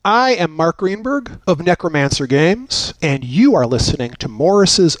I am Mark Greenberg of Necromancer Games, and you are listening to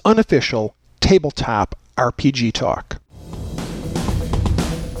Morris's unofficial tabletop RPG talk.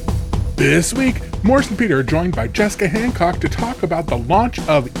 This week, Morris and Peter are joined by Jessica Hancock to talk about the launch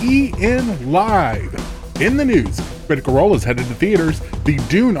of EN Live. In the news, Critical Role is headed to theaters, the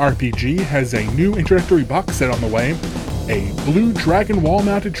Dune RPG has a new introductory box set on the way, a Blue Dragon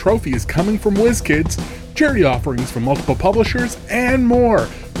wall-mounted trophy is coming from WizKids, charity offerings from multiple publishers, and more.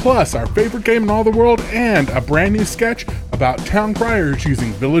 Plus, our favorite game in all the world and a brand new sketch about town criers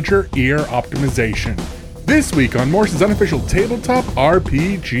using villager ear optimization. This week on Morris's unofficial tabletop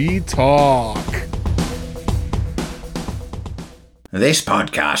RPG talk. This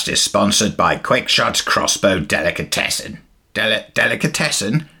podcast is sponsored by Quickshot's Crossbow Delicatessen.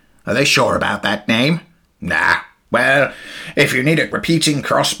 Delicatessen? Are they sure about that name? Nah. Well, if you need a repeating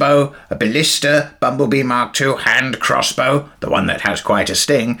crossbow, a ballista, Bumblebee Mark II hand crossbow, the one that has quite a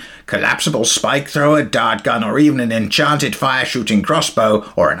sting, collapsible spike thrower, dart gun, or even an enchanted fire-shooting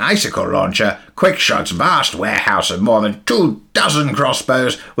crossbow or an icicle launcher, Quickshot's vast warehouse of more than 24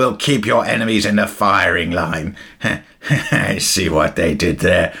 crossbows will keep your enemies in the firing line. I see what they did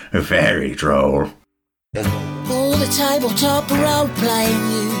there. Very droll. All the tabletop role-playing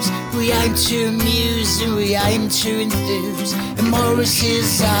news, we aim to amuse and we aim to enthuse. And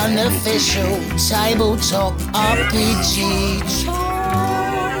Morris's unofficial tabletop RPG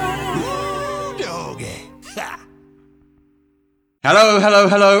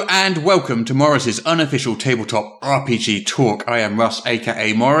Hello, and welcome to Morris's unofficial tabletop RPG talk. I am Russ,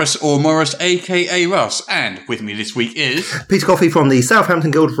 aka Morris, or Morris, aka Russ, and with me this week is... Peter Coffey from the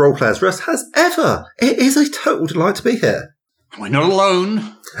Southampton Guild of Role Players. Russ, as ever, it is a total delight to be here. We're not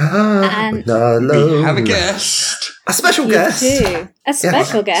alone. Not alone. We have a guest. A special guest. Too. A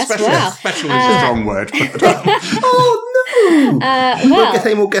special guest, wow. Special is a strong word. Oh, no. You won't get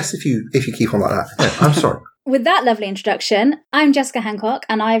any more guests if you keep on like that. Yeah, I'm sorry. With that lovely introduction, I'm Jessica Hancock,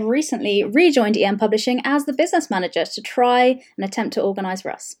 and I've recently rejoined EN Publishing as the business manager to try and attempt to organise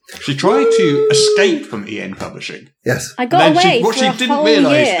Russ. She tried to escape from EN Publishing. Yes. I got away What for she a didn't whole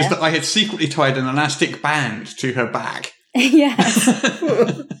realise year. is that I had secretly tied an elastic band to her back. Yes.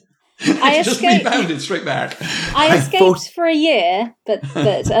 I Just escaped. rebounded straight back. I escaped for a year, but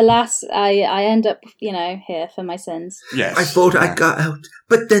alas, I end up, here for my sins. Yes. I thought I got out,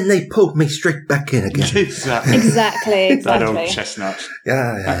 but then they pulled me straight back in again. Exactly. Exactly. That old chestnut.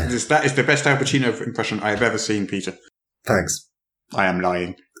 Yeah. That is the best Al Pacino impression I have ever seen, Peter. Thanks. I am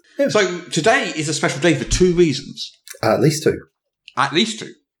lying. Yeah. So today is a special day for two reasons. At least two. At least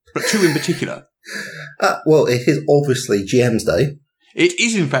two. But two in particular. Well, it is obviously GM's Day. It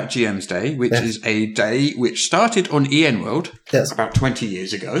is in fact GM's Day, which is a day which started on EN World about 20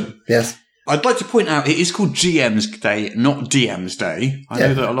 years ago. Yes. I'd like to point out it is called GM's Day, not DM's Day. I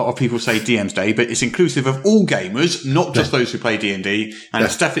know that a lot of people say DM's Day, but it's inclusive of all gamers, not just those who play D&D, and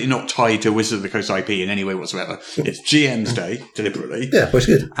it's definitely not tied to Wizards of the Coast IP in any way whatsoever. It's GM's Day, deliberately. Yeah, which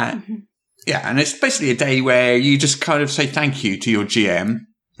is good. And it's basically a day where you just kind of say thank you to your GM,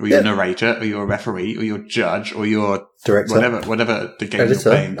 or your narrator, or your referee, or your judge, or your director, whatever the game editor, you're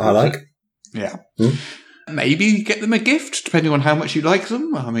playing. I like. Yeah. Maybe get them a gift, depending on how much you like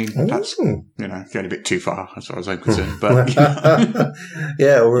them. I mean, that's, going a bit too far, as far as I'm concerned. But,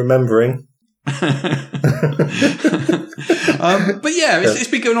 yeah, or remembering. But yeah, it's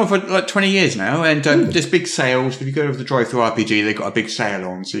been going on for like 20 years now, and there's big sales. If you go over the Drive-Thru RPG, they've got a big sale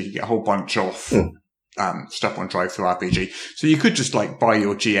on, so you can get a whole bunch of stuff on Drive-Thru RPG. So you could just like buy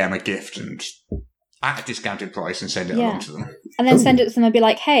your GM a gift and at a discounted price and send it along to them. And then send it to them and be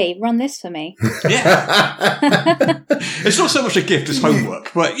like, hey, run this for me. Yeah. It's not so much a gift as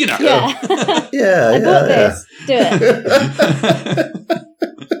homework, but Yeah. I bought this. Do it.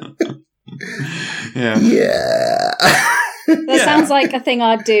 Yeah. That sounds like a thing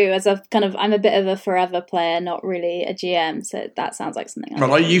I'd do as I'm a bit of a forever player, not really a GM. So that sounds like something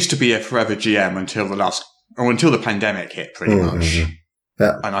I used to be a forever GM until the pandemic hit, pretty much.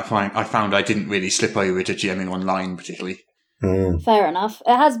 Yeah. And I found I didn't really slip over to GMing online particularly. Fair enough.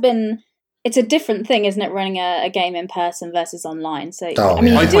 It's a different thing, isn't it, running a game in person versus online? So, you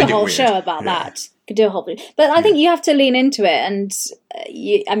could do a whole show about that. Could do a whole, but I think you have to lean into it. And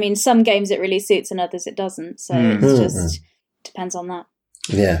some games it really suits and others it doesn't. So it's just depends on that.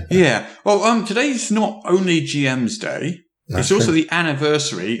 Yeah. Yeah. Well, today's not only GM's Day. It's also the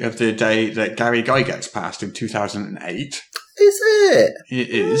anniversary of the day that Gary Gygax passed in 2008. Is it? It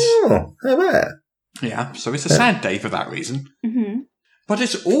is. Oh, I bet. Yeah, so it's a sad day for that reason. Mm-hmm. But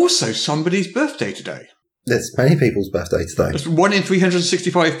it's also somebody's birthday today. There's many people's birthday today. 1 in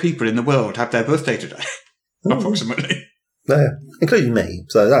 365 people in the world have their birthday today, approximately. Yeah. including me.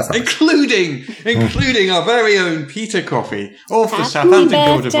 So that's nice. including our very own Peter Coffey of the Southampton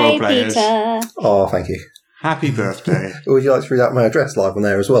Guild of Role Players. Oh, thank you. Happy birthday. Would you like to read out my address live on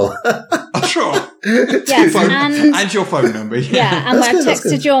there as well? Oh, sure. Yes, and your phone number. Yeah, and I've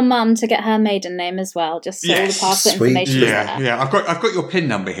texted your mum to get her maiden name as well, just so all the passport information is there. Yeah, I've got your PIN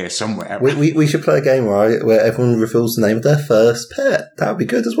number here somewhere. We should play a game where everyone reveals the name of their first pet. That would be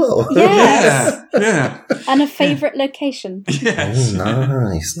good as well. Yes. Yeah. And a favourite location. Yes. Oh,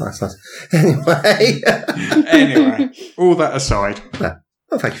 nice. Anyway, all that aside. Yeah.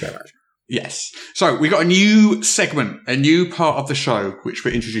 Well, thank you very much. Yes. So we got a new segment, a new part of the show, which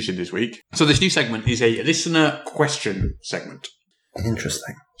we're introducing this week. So this new segment is a listener question segment.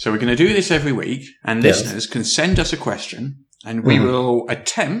 Interesting. So we're going to do this every week, and listeners can send us a question, and we will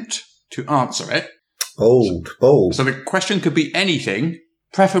attempt to answer it. Bold. So the question could be anything,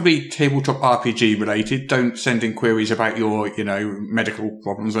 preferably tabletop RPG related. Don't send in queries about your, medical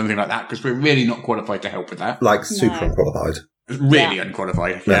problems or anything like that, because we're really not qualified to help with that. Like super unqualified. Really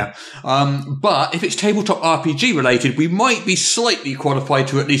unqualified, yeah. But if it's tabletop RPG related, we might be slightly qualified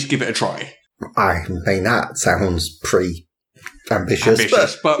to at least give it a try. I mean, that sounds pretty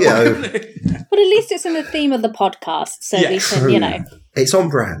ambitious, but Well, at least it's in the theme of the podcast, so we can, It's on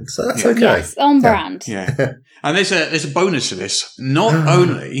brand, so that's okay. Yes, on brand. Yeah. And there's a bonus to this. Not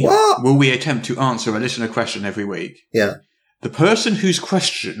only will we attempt to answer a listener question every week, the person whose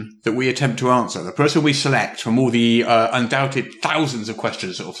question that we attempt to answer, the person we select from all the undoubted thousands of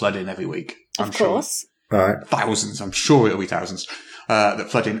questions that will flood in every week. Of course. Right. Thousands. I'm sure it'll be thousands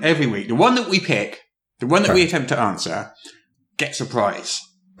that flood in every week. The one that we pick, the one that we attempt to answer, gets a prize.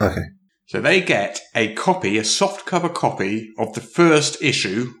 Okay. So they get a softcover copy of the first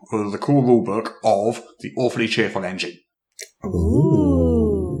issue of the core rulebook of the Awfully Cheerful Engine.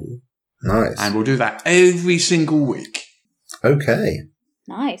 Ooh. Nice. And we'll do that every single week. Okay.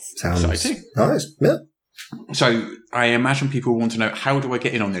 Nice. Sounds exciting. Nice. Yeah. So I imagine people want to know, how do I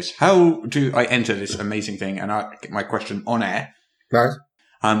get in on this? How do I enter this amazing thing and I get my question on air? Right.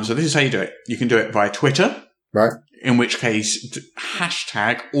 So this is how you do it. You can do it via Twitter. Right. In which case,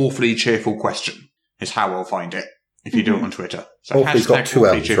 hashtag Awfully Cheerful Question is how I'll find it if you do it on Twitter. So Awfully's got two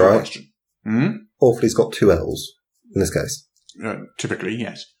L's, right? Question. Awfully's got two L's in this case. Typically,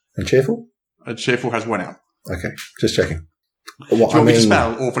 yes. And Cheerful? Cheerful has one L. Okay, just checking. Do you want me to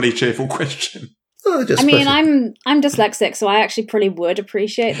spell Awfully Cheerful Question? I'm dyslexic, so I actually probably would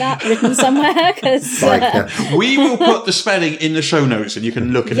appreciate that written somewhere. Because we will put the spelling in the show notes, and you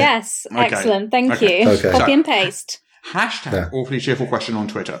can look at it. Yes, excellent. Thank you. Okay. Copy and paste. Hashtag Awfully Cheerful Question on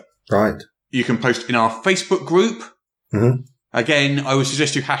Twitter. Right. You can post in our Facebook group. Mm-hmm. Again, I would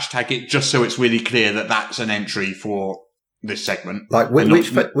suggest you hashtag it just so it's really clear that that's an entry for this segment. Like,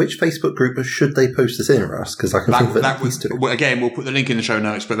 which Facebook group should they post this in, Russ? Because I can think of at least two. Again, we'll put the link in the show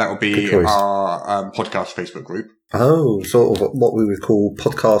notes, but that will be our podcast Facebook group. Oh, sort of what we would call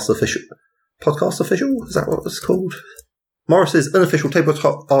podcast official. Podcast official? Is that what it's called? Morris's unofficial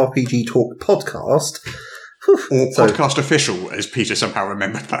tabletop RPG talk podcast. Or podcast official, as Peter somehow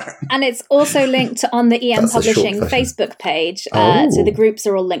remembered that. And it's also linked on the EM Publishing Facebook page. So the groups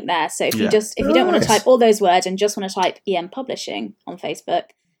are all linked there. So if you don't want to type all those words and just want to type EM Publishing on Facebook,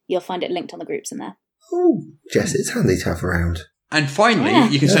 you'll find it linked on the groups in there. Oh, Jess, it's handy to have around. And finally,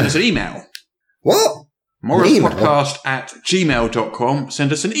 you can send us an email. What? morrispodcast@gmail.com.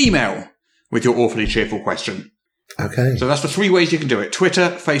 Send us an email with your Awfully Cheerful question. Okay. So that's the 3 ways you can do it.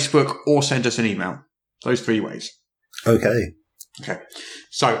 Twitter, Facebook, or send us an email. Those 3 ways. Okay.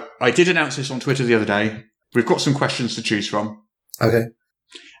 So I did announce this on Twitter the other day. We've got some questions to choose from. Okay.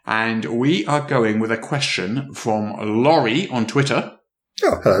 And we are going with a question from Laurie on Twitter.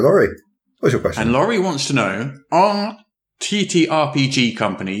 Oh, hello, Laurie. What's your question? And Laurie wants to know, are TTRPG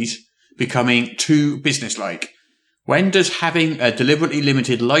companies becoming too businesslike? When does having a deliberately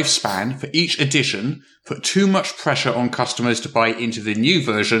limited lifespan for each edition put too much pressure on customers to buy into the new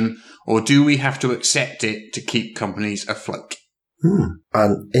version, or do we have to accept it to keep companies afloat?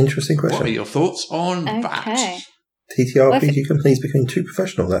 An interesting question. What are your thoughts on that? TTRPG companies becoming too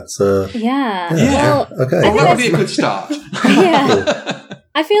professional. That's yeah. Well, okay. That would be a good start. Yeah.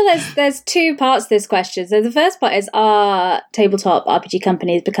 I feel there's 2 parts to this question. So the first part is, are tabletop RPG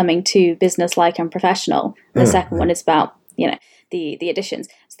companies becoming too business-like and professional? The second one is about, the editions.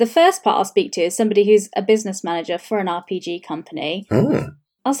 So the first part I'll speak to is somebody who's a business manager for an RPG company.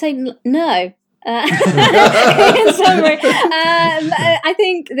 I'll say no. In summary, I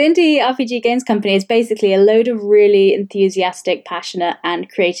think the Indie RPG Games Company is basically a load of really enthusiastic, passionate, and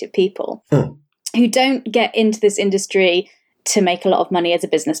creative people who don't get into this industry to make a lot of money as a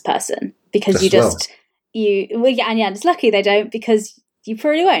business person, because it's lucky they don't, because you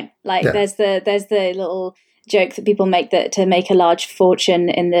probably won't. Like, there's the little joke that people make that to make a large fortune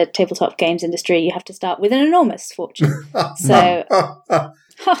in the tabletop games industry, you have to start with an enormous fortune. So, but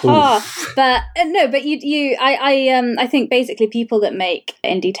I think basically people that make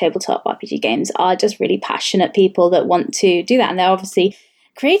indie tabletop RPG games are just really passionate people that want to do that, and they're obviously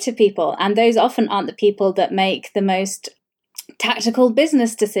creative people, and those often aren't the people that make the most tactical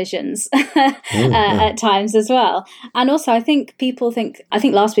business decisions at times as well. And also, I think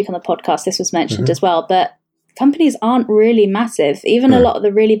last week on the podcast this was mentioned as well, but companies aren't really massive. Even a lot of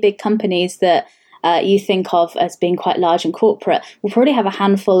the really big companies that you think of as being quite large and corporate will probably have a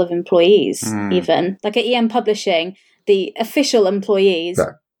handful of employees. Even like at EM Publishing, the official employees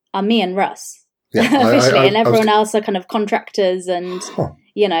are me and Russ officially, and everyone else are kind of contractors and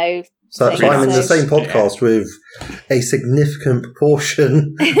So I'm in the same podcast with a significant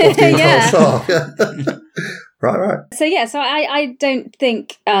proportion of the entire staff. Right. So I don't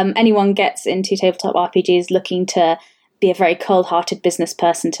think anyone gets into tabletop RPGs looking to be a very cold-hearted business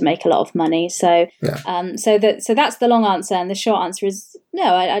person to make a lot of money. So so that's the long answer, and the short answer is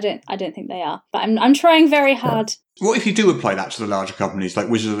no. I don't think they are. But I'm trying very hard. What if you do apply that to the larger companies like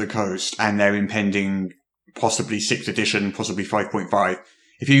Wizards of the Coast and their impending possibly 6th edition, possibly 5.5?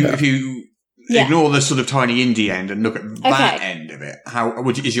 If you ignore the sort of tiny indie end and look at that end of it,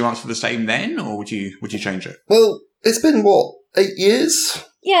 is your answer the same then, or would you change it? Well, it's been 8 years?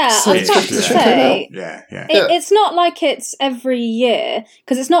 Yeah, I was about to say. Yeah. It's not like it's every year,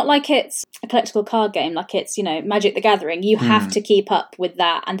 because it's not like it's a collectible card game, like it's, Magic the Gathering. You have to keep up with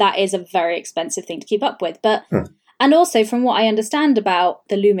that, and that is a very expensive thing to keep up with. But and also, from what I understand about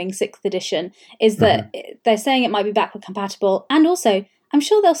the looming 6th edition, is that they're saying it might be backward compatible, and also I'm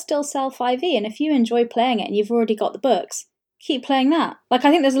sure they'll still sell 5e, and if you enjoy playing it and you've already got the books, keep playing that. Like,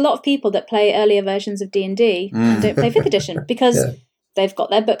 I think there's a lot of people that play earlier versions of D&D and don't play 5th edition because they've got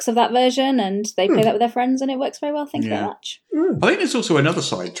their books of that version and they play that with their friends and it works very well. Thank you very much. I think there's also another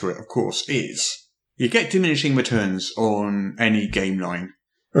side to it, of course, is you get diminishing returns on any game line.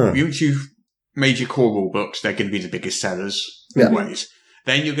 Once you've made your core rule books, they're going to be the biggest sellers always.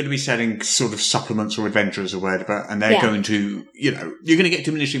 Then you're going to be selling sort of supplements or adventures or whatever, and they're going to, you're going to get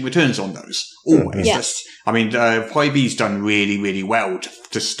diminishing returns on those. Always. 5e's done really, really well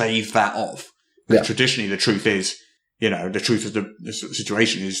to stave that off. Yeah. Traditionally, the truth is, the truth of the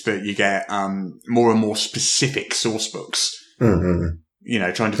situation is that you get more and more specific source books.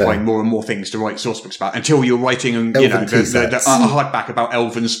 Trying to find more and more things to write source books about until you're writing, a hardback about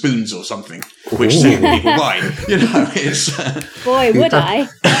elven spoons or something, which certain people buy. It's boy, would I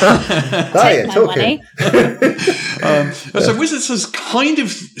take my money. So Wizards has kind of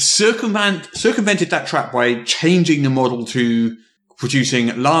circumvented that trap by changing the model to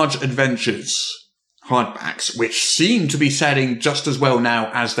producing large adventures hardbacks, which seem to be selling just as well now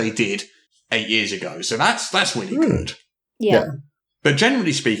as they did 8 years ago. So that's really good. Yeah. But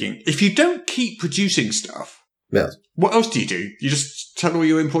generally speaking, if you don't keep producing stuff, what else do? You just tell all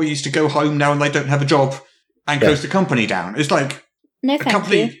your employees to go home now and they don't have a job and close the company down. It's like no, a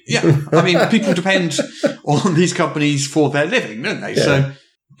company. You. Yeah, I mean, people depend on these companies for their living, don't they? Yeah. So,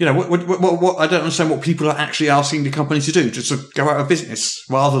 what I don't understand what people are actually asking the company to do, just to go out of business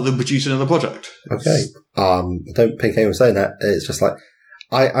rather than produce another project. Okay. I don't think anyone's saying that. It's just like,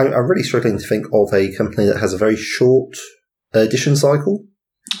 I'm really struggling to think of a company that has a very short edition cycle,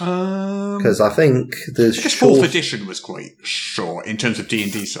 because I think the fourth edition was quite short in terms of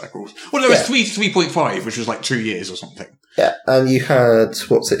D&D cycles. Well, there was 3 to 3.5, which was like 2 years or something. Yeah, and you had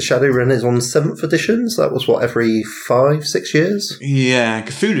Shadowrun is on 7th edition, so that was every 5-6 years. Yeah,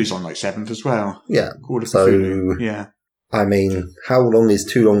 Cthulhu's on 7th as well. Yeah, so Cthulhu. Yeah. I mean, how long is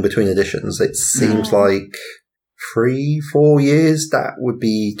too long between editions? It seems like 3-4 years, that would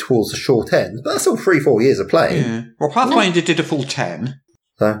be towards the short end. But that's still 3-4 years of playing. Yeah. Well, Pathfinder did a full 10.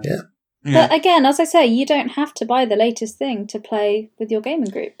 Yeah. But again, as I say, you don't have to buy the latest thing to play with your gaming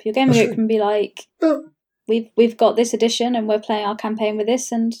group. Your gaming group can be like, we've got this edition and we're playing our campaign with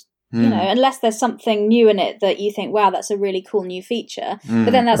this, and unless there's something new in it that you think, wow, that's a really cool new feature. But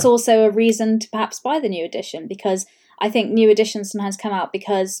then that's also a reason to perhaps buy the new edition, because I think new editions sometimes come out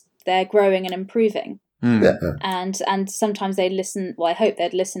because they're growing and improving. And sometimes they listen. Well, I hope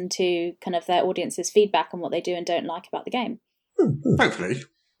they'd listen to kind of their audience's feedback on what they do and don't like about the game. Hopefully.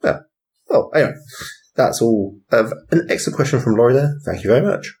 Yeah. Well, anyway, that's all. An excellent question from Laurie there. Thank you very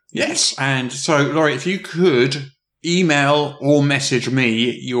much. Yes, and so Laurie, if you could email or message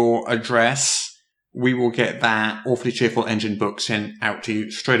me your address, we will get that Awfully Cheerful Engine book sent out to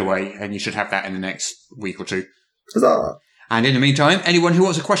you straight away, and you should have that in the next week or two. Huzzah! And in the meantime, anyone who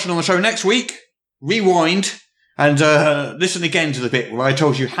wants a question on the show next week, rewind and listen again to the bit where I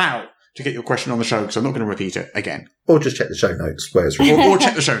told you how to get your question on the show, because I'm not going to repeat it again. Or just check the show notes where it's or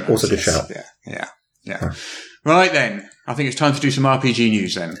check the show notes. Also good shout. Yeah. Right then, I think it's time to do some RPG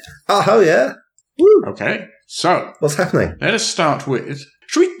news then. Oh, hell yeah. Woo. Okay, so. What's happening? Let us start with...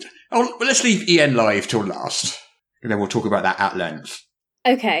 let's leave EN Live till last. And then we'll talk about that at length.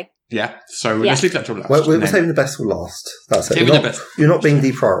 Okay. Yeah, so let's leave that till last. Well, we're saving the best for last. That's it. You're not being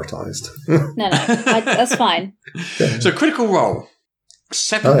deprioritised. No, that's fine. So Critical Role.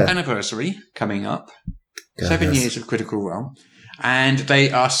 7th anniversary coming up. 7 years of Critical Role. And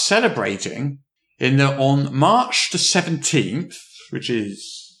they are celebrating on March the 17th, which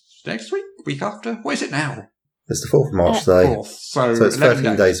is next week after. What is it now? It's the 4th of March today. 4th. So it's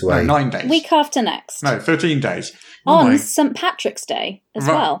 13 days away. No, 9 days. Week after next. No, 13 days. On St. Patrick's Day as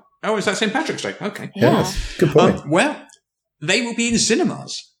well. Oh, is that St. Patrick's Day? Okay. Yeah. Yes. Good point. Well, they will be in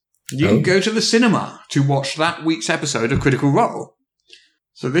cinemas. You can go to the cinema to watch that week's episode of Critical Role.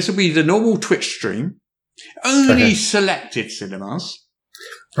 So this will be the normal Twitch stream. Only selected cinemas.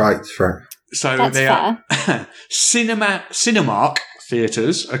 Right. So that's they fair. are Cinemark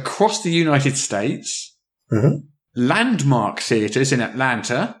theatres across the United States, Landmark theatres in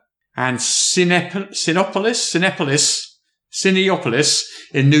Atlanta, and Cinepolis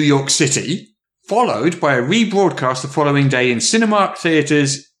in New York City, followed by a rebroadcast the following day in Cinemark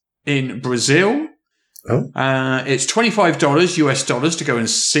theatres in Brazil. It's $25 US dollars to go and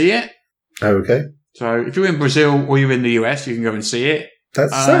see it. Okay. So if you're in Brazil or you're in the US, you can go and see it.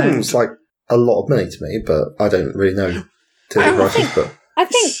 That sounds like a lot of money to me, but I don't really know I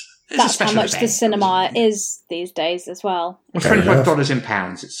think that's how much the cinema is these days as well. Well, $25 in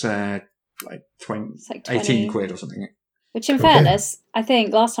pounds. It's like 18 quid or something. Which, in fairness, I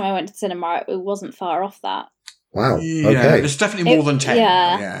think last time I went to the cinema, it wasn't far off that. Wow. Yeah, it's definitely more than 10.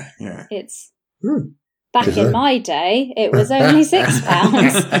 Yeah. It's back in my day, it was only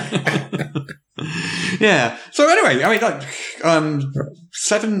 £6. Yeah. So anyway, I mean,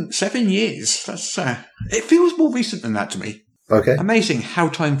 7 years. That's it feels more recent than that to me. Okay. Amazing how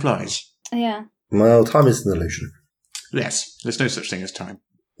time flies. Yeah. Well, time is an illusion. Yes. There's no such thing as time.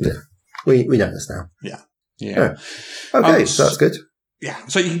 Yeah. We know this now. Yeah. Okay, so that's good. Yeah.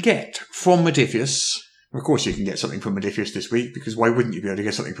 So you can get from Modiphius. Of course, you can get something from Modiphius this week, because why wouldn't you be able to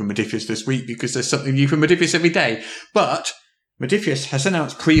get something from Modiphius this week? Because there's something new from Modiphius every day. But Modiphius has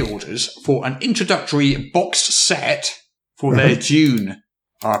announced pre-orders for an introductory boxed set for their Dune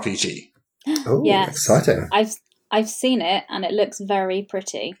RPG. Oh, exciting. I've seen it, and it looks very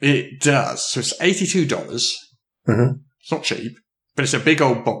pretty. It does. So it's $82. It's not cheap, but it's a big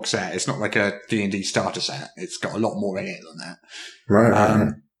old box set. It's not like a D&D starter set. It's got a lot more in it than that.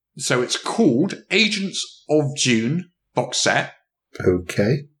 Right. So it's called Agents of Dune box set.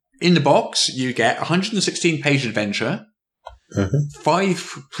 Okay. In the box, you get a 116-page adventure,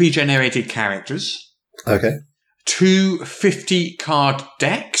 5 pre-generated characters, 2 50-card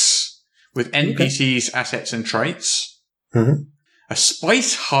decks with NPCs, assets, and traits, a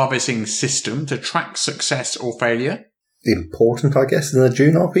spice harvesting system to track success or failure. Important, I guess, in a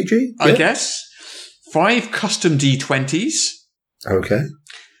Dune RPG? I guess. 5 custom D20s. Okay.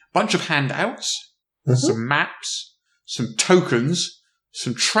 Bunch of handouts, some maps, some tokens,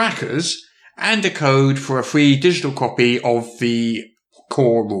 some trackers, and a code for a free digital copy of the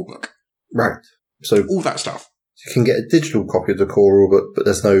core rulebook. Right. So all that stuff. You can get a digital copy of the core rulebook, but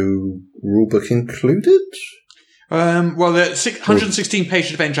there's no rulebook included? Well, the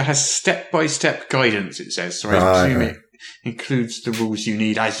 116-page adventure has step-by-step guidance, it says. So I presume it includes the rules you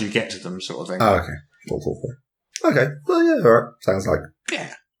need as you get to them, sort of thing. Oh, okay. Cool. Okay. Well, yeah, all right. Sounds like...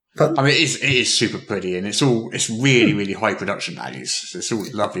 Yeah. Fun. I mean, it is super pretty, and it's really, really high production values. It's all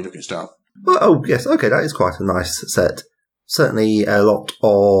lovely looking stuff. Well, oh, yes. Okay, that is quite a nice set. Certainly a lot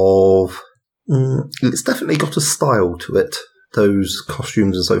of... it's definitely got a style to it. Those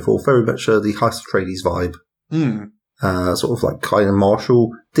costumes and so forth. Very much the Heist of Atreides vibe. Sort of like kind of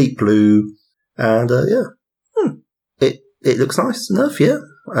martial, deep blue, and it looks nice enough, yeah.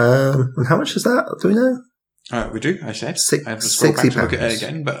 And how much is that? Do we know? We do, I said. I have to scroll back to look at it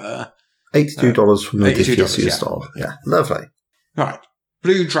again, but... $82 from the $82, style. Yeah, lovely. Right.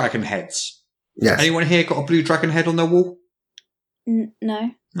 Blue dragon heads. Yes. Anyone here got a blue dragon head on their wall?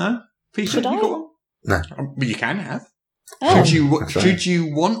 No. No? Peter, Should you I? got one? No. But you can have. Oh. Should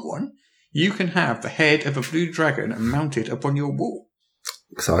you want one, you can have the head of a blue dragon mounted upon your wall.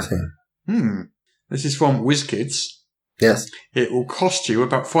 Exciting. This is from WizKids. Yes. It will cost you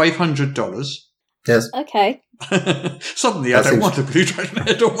about $500. Yes. Okay. Suddenly, I don't want a blue dragon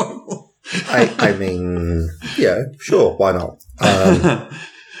head on my wall. I mean, yeah, sure, why not?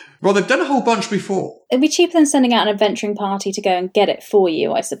 Well, they've done a whole bunch before. It'd be cheaper than sending out an adventuring party to go and get it for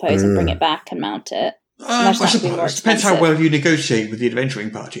you, I suppose, and bring it back and mount it. I suppose. It depends how well you negotiate with the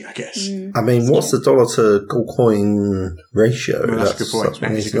adventuring party, I guess. I mean, what's the dollar to gold coin ratio? Well, that's a good point.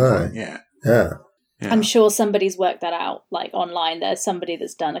 That's a good point, yeah. I'm sure somebody's worked that out, like online. There's somebody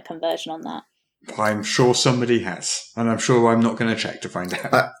that's done a conversion on that. I'm sure somebody has, and I'm sure I'm not going to check to find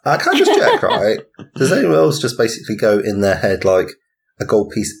out. I can't just check, right? Does anyone else just basically go in their head like a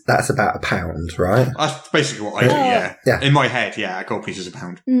gold piece? That's about £1, right? That's basically what I do. Yeah. In my head, a gold piece is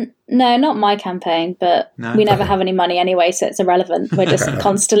 £1. No, not my campaign, but we never have any money anyway, so it's irrelevant. We're just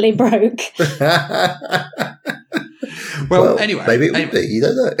constantly broke. Well, anyway. Maybe it would be, you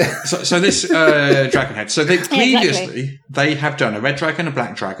don't know. So this Dragonhead. So they previously, they have done a red dragon, a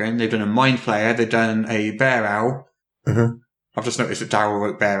black dragon. They've done a mind flayer. They've done a bear owl. Mm-hmm. I've just noticed that Darryl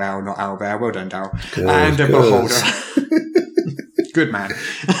wrote bear owl, not owl bear. Well done, Darryl. And a beholder. Good man.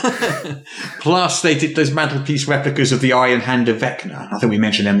 Plus, they did those mantelpiece replicas of the Iron Hand of Vecna. I think we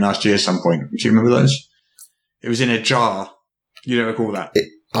mentioned them last year at some point. Do you remember those? It was in a jar. You don't recall that?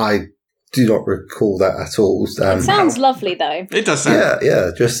 I do not recall that at all. It sounds lovely, though. It does sound.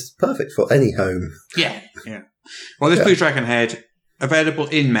 Yeah, just perfect for any home. Yeah. Well, this Blue Dragon Head, available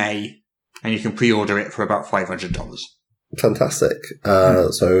in May, and you can pre-order it for about $500. Fantastic.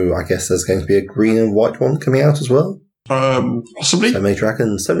 So I guess there's going to be a green and white one coming out as well? Possibly. So many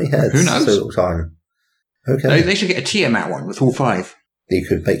dragons, so many heads. Who knows? So little time. Okay. They should get a Tiamat one with all 5. You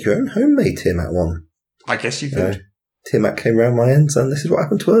could make your own homemade Tiamat one. I guess you could. Tiamat came round my ends and this is what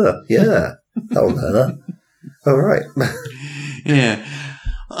happened to her. Yeah. That'll learn her. All right. Yeah.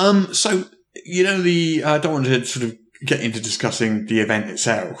 So, I don't want to sort of get into discussing the event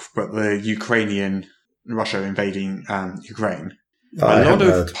itself, but the Russia invading Ukraine. A lot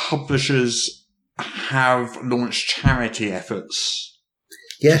of publishers have launched charity efforts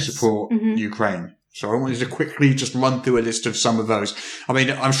to support Ukraine. So I wanted to quickly just run through a list of some of those. I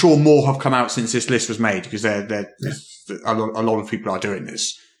mean, I'm sure more have come out since this list was made because a lot of people are doing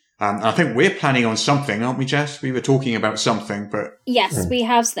this. And I think we're planning on something, aren't we, Jess? We were talking about something, but... Yes, we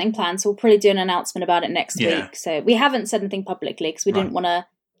have something planned, so we'll probably do an announcement about it next week. So we haven't said anything publicly because we didn't want to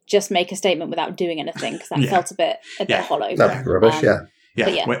just make a statement without doing anything because that felt a bit hollow. That'd be rubbish,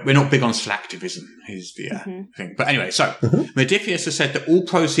 Yeah, we're not big on slacktivism, is the thing. But anyway, so Modiphius has said that all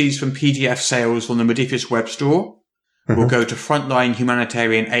proceeds from PDF sales on the Modiphius web store will go to frontline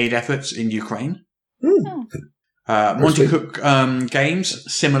humanitarian aid efforts in Ukraine. Monty Cook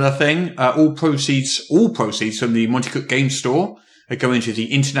Games, similar thing. All proceeds from the Monty Cook Games store are going to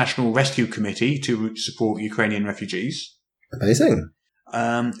the International Rescue Committee to support Ukrainian refugees. Amazing.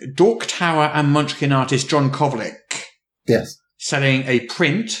 Dork Tower and Munchkin artist John Kovalik. Yes. Selling a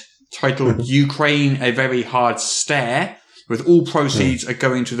print titled Ukraine, A Very Hard Stare, with all proceeds are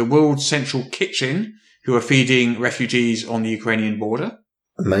going to the World Central Kitchen, who are feeding refugees on the Ukrainian border.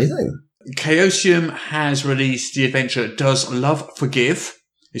 Amazing. Chaosium has released the adventure Does Love Forgive?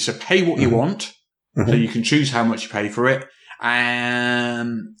 It's a pay what you want, so you can choose how much you pay for it.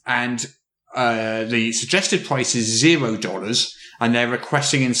 And the suggested price is $0, and they're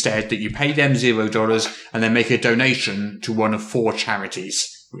requesting instead that you pay them $0 and then make a donation to one of 4 charities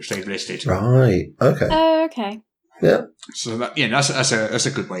which they've listed. Right. Okay. Okay. Yeah. So that's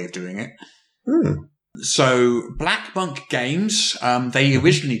a good way of doing it. So Black Monk Games, they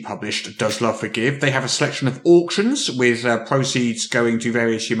originally published Does Love Forgive? They have a selection of auctions with proceeds going to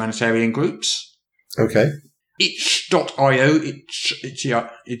various humanitarian groups. Okay. Itch.io,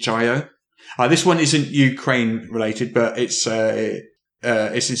 itch.io. This one isn't Ukraine related, but it's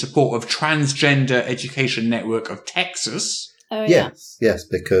in support of Transgender Education Network of Texas. Oh, yeah. Yes,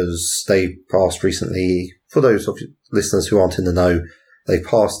 because they passed recently, for those of listeners who aren't in the know, they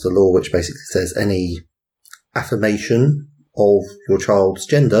passed a law which basically says any affirmation of your child's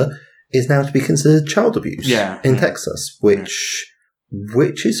gender is now to be considered child abuse in Texas, which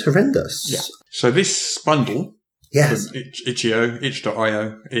is horrendous. Yeah. So this bundle, itch.io,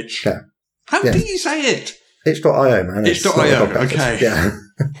 itch. Yeah. How do you say it? Itch.io, man. Itch.io, okay. Yeah.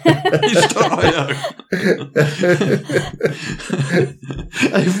 Itch.io.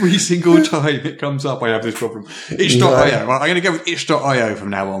 Every single time it comes up, I have this problem. Itch.io. I'm going to go with itch.io from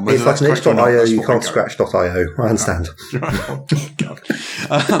now on. It's like an itch.io, you can't scratch.io. I understand. Oh, God.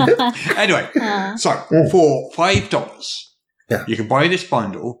 Anyway, so for $5, you can buy this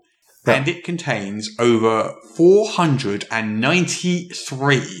bundle, and it contains over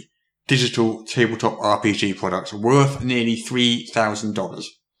 493 digital tabletop RPG products worth nearly $3,000.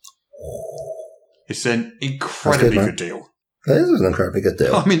 It's an incredibly good deal. That is an incredibly good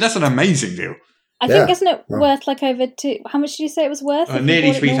deal. I mean, that's an amazing deal. I think, isn't it worth like over how much did you say it was worth?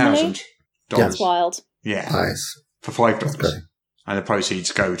 Nearly $3,000. That's wild. Yeah. Nice. For $5. And the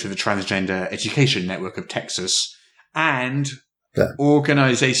proceeds go to the Transgender Education Network of Texas and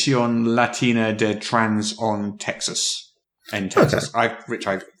Organización Latina de Trans on Texas in Texas, which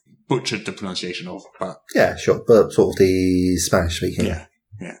I butchered the pronunciation of. But yeah, sure. But sort of the Spanish speaking. Yeah.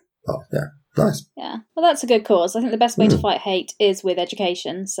 Oh, yeah. Nice. Yeah. Well, that's a good cause. I think the best way to fight hate is with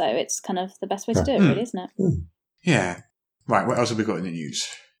education. So it's kind of the best way to do it, really, isn't it? Yeah. Right. What else have we got in the news?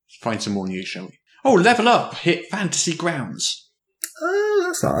 Let's find some more news, shall we? Oh, Level Up hit Fantasy Grounds. Oh,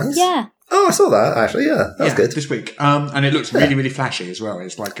 that's nice. Yeah. Oh, I saw that, actually. Yeah, that's good. This week. And it looks really, really flashy as well.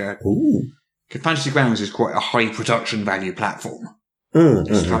 It's like because Fantasy Grounds is quite a high production value platform.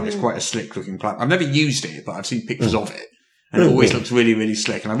 It's quite a slick looking platform. I've never used it, but I've seen pictures of it. And it always looks really, really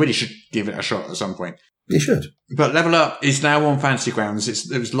slick. And I really should give it a shot at some point. You should. But Level Up is now on Fantasy Grounds.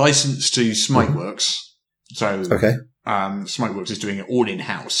 It was licensed to Smiteworks. So Smiteworks is doing it all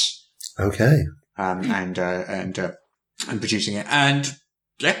in-house. Okay. And producing it. And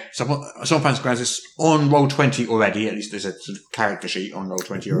yeah, so on Fantasy Grounds. It's on Roll20 already. At least there's a sort of character sheet on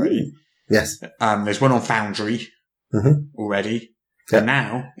Roll20 already. Yes. There's one on Foundry already. Yep. And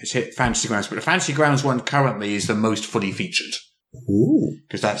now it's hit Fantasy Grounds. But the Fantasy Grounds one currently is the most fully featured.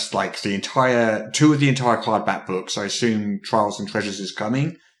 Because that's like two of the entire cardback books. I assume Trials and Treasures is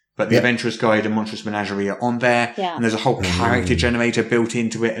coming. But the Adventurer's Guide and Monstrous Menagerie are on there. Yeah. And there's a whole character generator built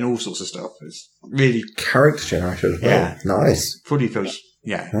into it and all sorts of stuff. It's really... Character generator as well. Yeah. Nice. Fully feels...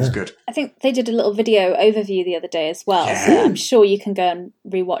 Yeah, it's good. I think they did a little video overview the other day as well. Yeah. So I'm sure you can go and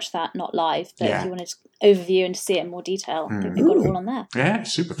rewatch that, not live. But if you wanted to overview and to see it in more detail, I think they've got it all on there. Yeah,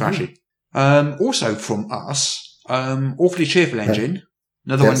 super flashy. Also from us, Awfully Cheerful Engine.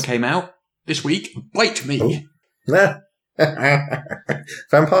 Another one came out this week. Bite Me.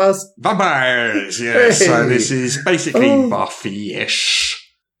 Vampires? Vampires, yes. Hey. So this is basically Buffy-ish.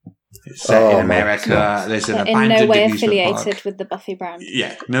 It's set in America. There's an abandoned in no way amusement affiliated park. with the Buffy brand.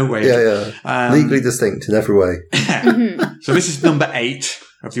 Yeah, no way. Yeah. Legally distinct in every way. So this is number 8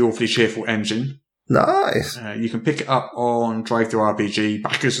 of the Awfully Cheerful Engine. Nice. You can pick it up on DriveThruRPG.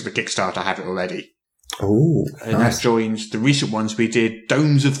 Backers of the Kickstarter have it already. Oh, and that joins the recent ones we did.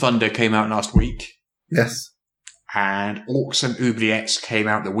 Domes of Thunder came out last week. Yes. And Orcs and Oubliettes came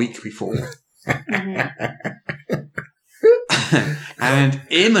out the week before. And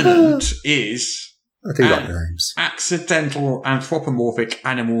imminent is I do like the names. Accidental Anthropomorphic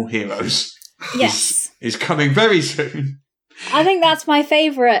Animal Heroes. Yes. Is coming very soon. I think that's my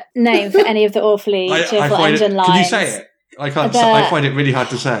favourite name for any of the Awfully Cheerful Engine lines. Can you say it? I can't. I find it really hard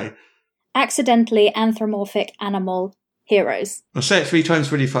to say. Accidentally Anthropomorphic Animal Heroes. I'll say it 3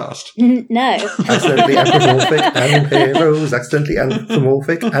 times really fast. No. Accidentally anthropomorphic animal heroes. Accidentally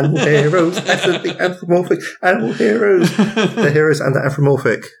anthropomorphic animal heroes. Accidentally anthropomorphic animal heroes. The heroes and the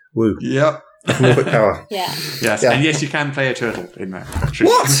anthropomorphic. Woo. Yep. Anthropomorphic power. Yeah. Yes, and yes, you can play a turtle in that.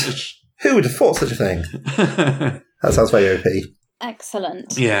 What? Who would have thought such a thing? That sounds very OP.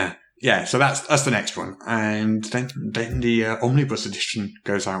 Excellent. Yeah, so that's the next one. And then the Omnibus edition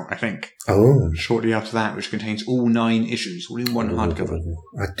goes out, I think. Oh. Shortly after that, which contains all 9 issues, all in one hardcover.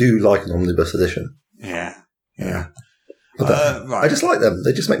 I do like an Omnibus edition. Yeah. Right. I just like them.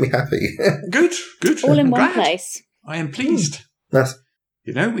 They just make me happy. Good. All in one place. I am pleased. That's...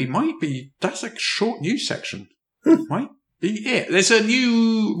 That's a short news section. Might be it. There's a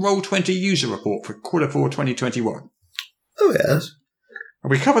new Roll20 user report for Q4 2021. Oh, yes.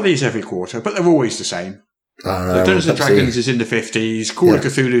 We cover these every quarter, but they're always the same. Dungeons and Dragons is in the 50s. Call of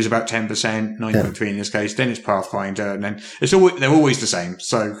Cthulhu is about 10%, 9.3 in this case. Then it's Pathfinder, and then they're always the same.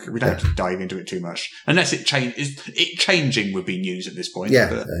 So we don't have to dive into it too much, unless it changing would be news at this point.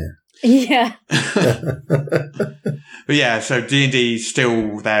 Yeah. But yeah, so D&D is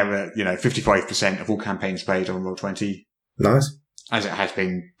still there at 55% of all campaigns played on Roll20. Nice, as it has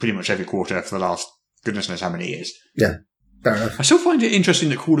been pretty much every quarter for the last goodness knows how many years. Yeah. Fair enough. I still find it interesting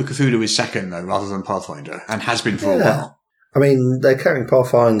that Call of Cthulhu is second, though, rather than Pathfinder, and has been for a while. I mean, they're carrying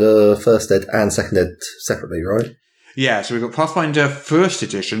Pathfinder First Ed and Second Ed separately, right? Yeah, so we've got Pathfinder First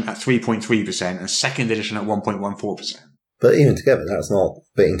Edition at 3.3% and Second Edition at 1.14%. But even together, that's not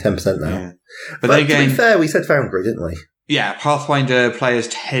beating 10% now. Yeah. But then again, to be fair, we said Foundry, didn't we? Yeah, Pathfinder players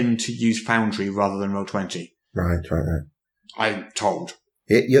tend to use Foundry rather than Roll20. Right. I'm told.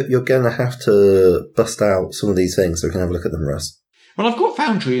 You're going to have to bust out some of these things so we can have a look at them, Russ. Well, I've got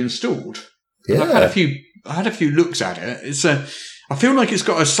Foundry installed. Yeah. I've had a few looks at it. I feel like it's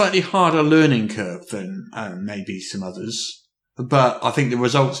got a slightly harder learning curve than maybe some others, but I think the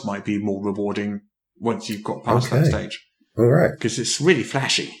results might be more rewarding once you've got past that stage. All right. Because it's really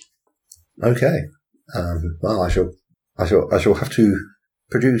flashy. Okay. Well, I shall have to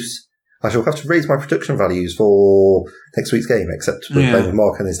produce. I shall have to raise my production values for next week's game, except for playing with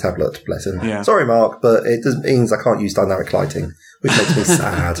Mark and his tablet. Bless him. Yeah. Sorry, Mark, but it means I can't use dynamic lighting, which makes me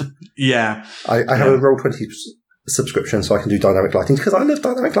sad. Yeah. I have a Roll20 subscription, so I can do dynamic lighting because I love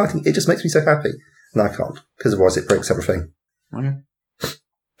dynamic lighting. It just makes me so happy, and I can't because otherwise it breaks everything. Okay.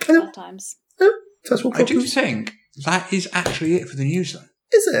 Sometimes. I do think that is actually it for the news, though.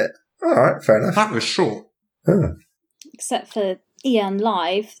 Is it? All right, fair enough. That was short. Oh. Except for EN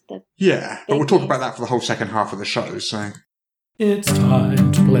Live. But we'll talk about that for the whole second half of the show, so... It's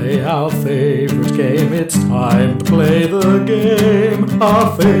time to play our favourite game. It's time to play the game.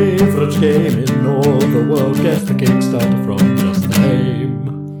 Our favourite game in all the world. Guess the Kickstarter from just the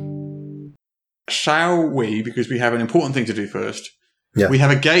name. Shall we, because we have an important thing to do first, Yeah. We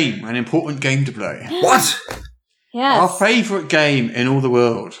have an important game to play. What? Yes. Our favourite game in all the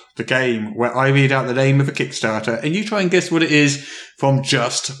world. The game where I read out the name of a Kickstarter and you try and guess what it is from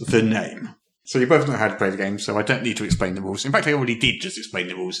just the name. So you both know how to play the game, so I don't need to explain the rules. In fact, I already did just explain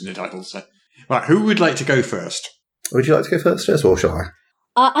the rules in the title. So, right, who would like to go first? Would you like to go first, Jess, or shall I?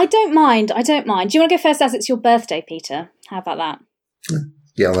 I don't mind. Do you want to go first as it's your birthday, Peter? How about that?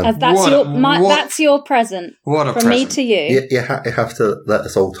 Yeah, then. As that's your present from me to you. You have to let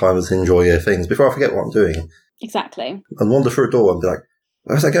us old timers enjoy your things before I forget what I'm doing. Exactly. And wander through a door and be like,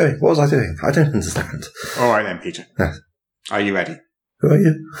 where was I going? What was I doing? I don't understand. All right then, Peter. Yes. Are you ready? Who are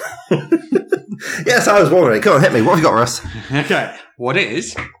you? Yes, I was wondering. Come on, hit me. What have you got, Russ? Okay. What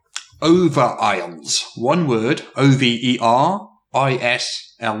is Over Isles? One word, Overisles.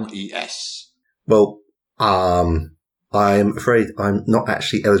 Well, I'm afraid I'm not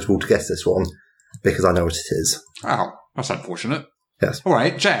actually eligible to guess this one because I know what it is. Oh, that's unfortunate. Yes. All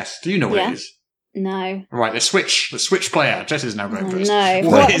right, Jess, do you know what it is? No. All right, the switch player. Jess is now going first. No.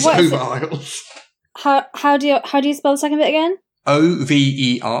 What is Over Isles? How do you spell the second bit again?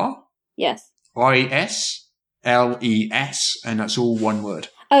 OVER. Yes. ISLES, and that's all one word.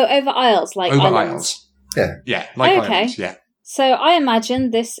 Oh, Over Isles, like Over islands. Yeah. Yeah, like okay. islands, yeah. So I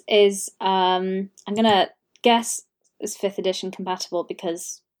imagine this is, I'm going to guess it's 5th edition compatible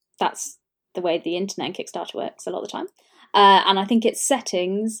because that's the way the internet and Kickstarter works a lot of the time. And I think it's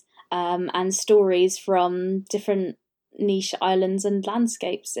settings and stories from different niche islands and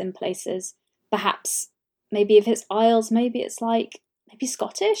landscapes in places. Perhaps, maybe if it's Isles, maybe it's maybe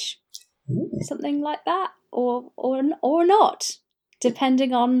Scottish, something like that, or not,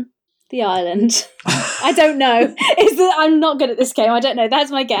 depending on the island. I don't know. I'm not good at this game. I don't know.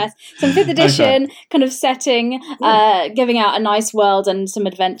 That's my guess. Some 5th edition kind of setting, giving out a nice world and some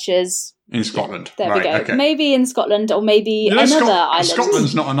adventures. In Scotland. There we go. Okay. Maybe in Scotland or maybe another island.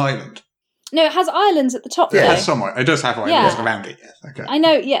 Scotland's not an island. No, it has islands at the top. Yeah, though. it has somewhere. It does have islands around it. Yes. Okay. I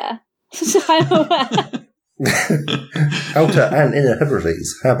know. Yeah, I'm aware. Outer and Inner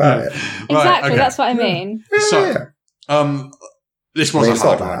Hebrides. How about it? Exactly. Right, okay. That's what I mean. So, this was a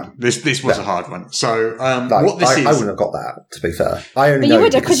hard one. This was a hard one. So, what this is... I wouldn't have got that, to be fair. I only but know you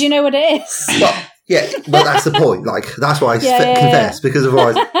would have, because you know what it is. Well, yeah, but that's the point. That's why I confess, because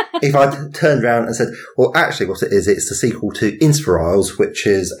otherwise, if I turned around and said, well, actually what it is, it's the sequel to Inspiriles, which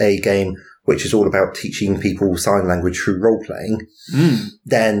is a game which is all about teaching people sign language through role-playing,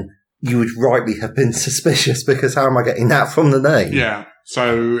 then you would rightly have been suspicious, because how am I getting that from the name? Yeah.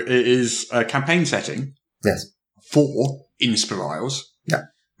 So it is a campaign setting. Yes. For Inspiriles. Yeah.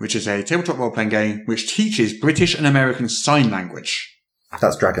 Which is a tabletop role-playing game which teaches British and American Sign Language.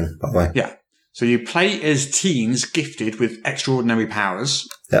 That's Dragon, by the way. Yeah. So you play as teens gifted with extraordinary powers.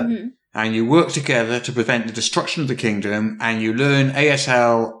 Yeah. Mm-hmm. And you work together to prevent the destruction of the kingdom, and you learn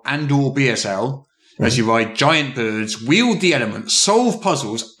ASL and or BSL as you ride giant birds, wield the elements, solve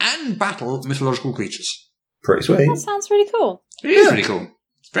puzzles, and battle mythological creatures. Pretty sweet. That sounds really cool. It is really cool.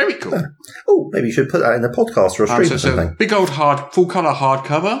 It's very cool. Oh, maybe you should put that in the podcast or a stream or something. Big old full-colour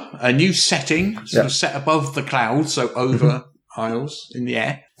hardcover, a new setting, sort of set above the clouds, so over Isles in the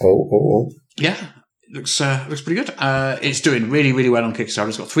air. Oh. Yeah. Looks pretty good. It's doing really, really well on Kickstarter.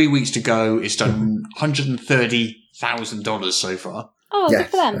 It's got 3 weeks to go. It's done $130,000 so far. Oh, good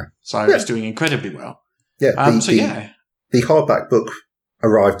for them. So it's doing incredibly well. Yeah. The hardback book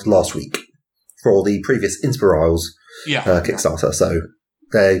arrived last week for the previous Inspiriles Kickstarter. So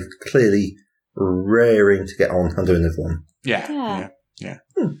they're clearly raring to get on and do another one. Yeah.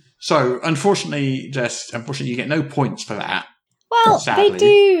 So unfortunately, you get no points for that. Well, sadly. they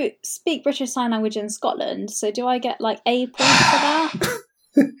do speak British Sign Language in Scotland, so do I get a point for that?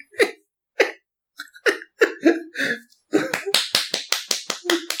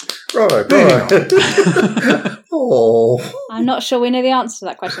 Bravo. Oh. I'm not sure we know the answer to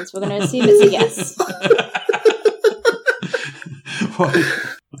that question, so we're going to assume it's a yes.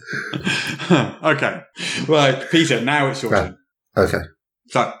 Okay. Right, Peter, now it's your turn. Okay.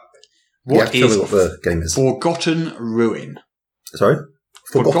 So, what tell is me what the game is. Forgotten Ruin? Sorry?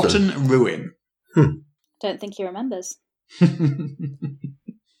 Forgotten Ruin. Don't think he remembers.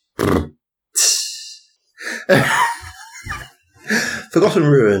 Forgotten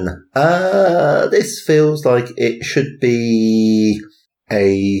Ruin. This feels like it should be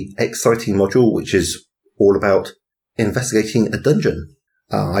a exciting module, which is all about investigating a dungeon.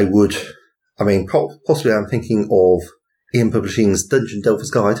 Possibly I'm thinking of Ian Publishing's Dungeon Delver's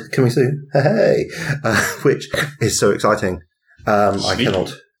Guide coming soon. Hey, which is so exciting.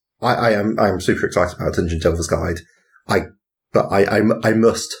 I am super excited about Dungeon Delver's Guide. I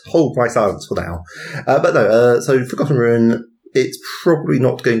must hold my silence for now. So Forgotten Ruin, it's probably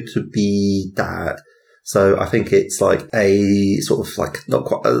not going to be that. So I think it's like a sort of like not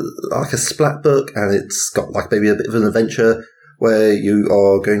quite like a splat book, and it's got like maybe a bit of an adventure where you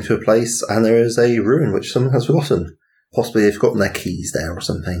are going to a place and there is a ruin which someone has forgotten. Possibly they've forgotten their keys there or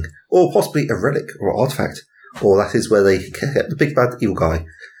something, or possibly a relic or artifact, or that is where they get the big bad evil guy.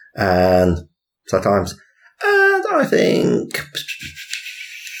 And sometimes, and I think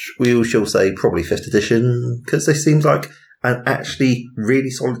we shall say probably 5th edition, because this seems like an actually really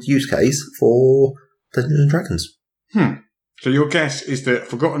solid use case for Dungeons and Dragons. So your guess is that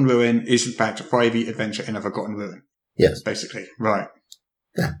Forgotten Ruin is in fact a 5e adventure in a Forgotten Ruin? Yes. Basically, right.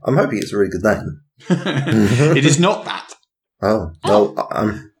 Yeah, I'm hoping it's a really good name. It is not that. Oh, well,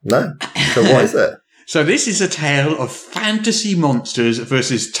 no. So what is it? So this is a tale of fantasy monsters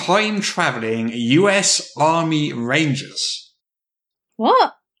versus time-travelling US Army Rangers.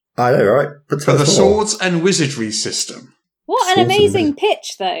 What? I know, right? But for the Swords and Wizardry system. What an amazing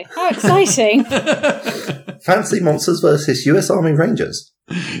pitch, though. How exciting. Fantasy monsters versus US Army Rangers.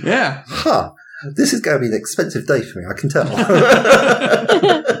 Yeah. Huh. This is going to be an expensive day for me, I can tell.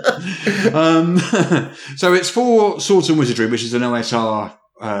 So it's for Swords and Wizardry, which is an OSR...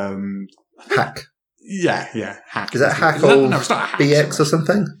 hack. Yeah, hack. Is that hack or no, it's not a hack, BX or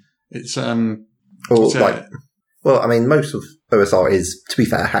something? It's well, I mean, most of OSR is, to be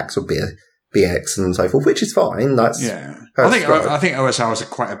fair, hacks or BX and so forth, which is fine. That's I think OSR is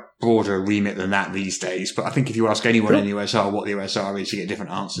quite a broader remit than that these days. But I think if you ask anyone in the OSR what the OSR is, you get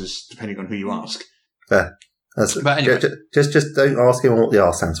different answers depending on who you ask. But anyway, just don't ask him what the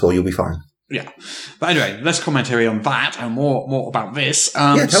R stands for. You'll be fine. Yeah, but anyway, less commentary on that and more about this.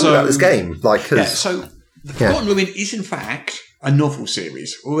 Tell me about this game. So the Forgotten Ruin is in fact a novel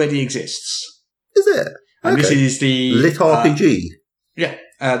series. Already exists. Is it? And this is the Lit RPG.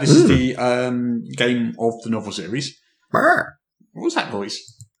 This is the game of the novel series. What was that voice?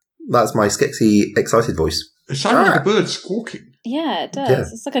 That's my Skexy excited voice. It sounded like a bird squawking. Yeah, it does. Yeah.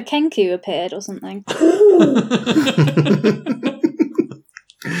 It's like a Kenku appeared or something.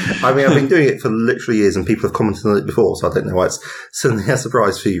 I mean, I've been doing it for literally years and people have commented on it before, so I don't know why it's suddenly a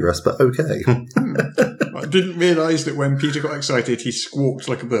surprise for you, Russ, but okay. I didn't realise that when Peter got excited, he squawked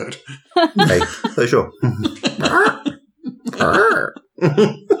like a bird. Hey, so sure.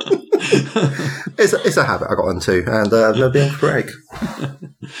 It's a habit I got into, and I've never been able to break.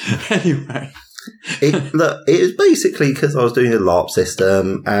 Anyway. It is basically because I was doing a LARP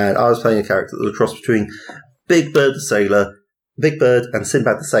system, and I was playing a character that was a cross between Big Bird the Sailor, Big Bird and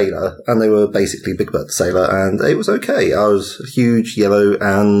Sinbad the Sailor, and they were basically Big Bird the Sailor, and it was okay. I was huge, yellow,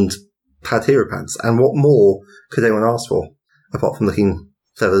 and had hero pants, and what more could anyone ask for, apart from licking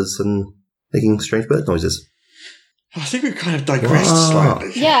feathers and making strange bird noises? I think we've kind of digressed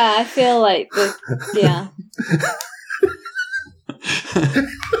slightly. Yeah, I feel like I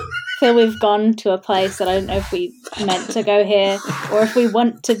feel we've gone to a place that I don't know if we meant to go here or if we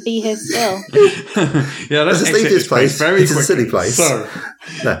want to be here still. Yeah, let's leave this place. Very it's quickly. A silly place. So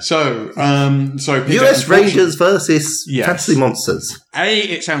Peter, US Rangers versus Fantasy Monsters. A,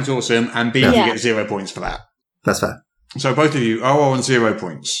 it sounds awesome, and B, you get 0 points for that. That's fair. So both of you are on 0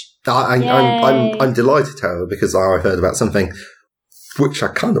 points. I'm delighted, however, because I heard about something which I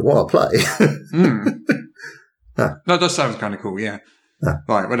kind of want to play. That does sound kind of cool, yeah.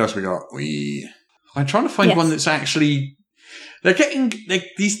 Right, what else we got? I'm trying to find one that's actually... They're getting...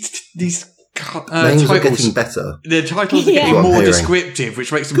 These names titles are getting better. The titles are getting more descriptive,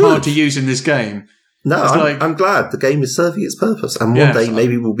 which makes them hard to use in this game. No, I'm glad the game is serving its purpose, and one day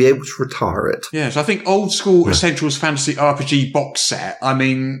maybe we'll be able to retire it. Yes, I think Old School Essentials Fantasy RPG box set, I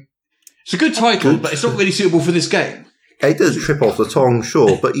mean, it's a good title, but it's not really suitable for this game. It does trip off the tongue,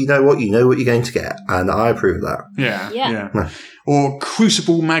 sure, but you know what? You know what you're going to get, and I approve of that. Yeah. Or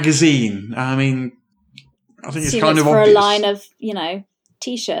Crucible Magazine. I mean, I think it's Assume kind it's of for obvious. a line of,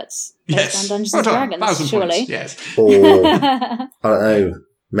 T-shirts based on Dungeons and Dragons, 1,000 surely. points, yes. Or, I don't know,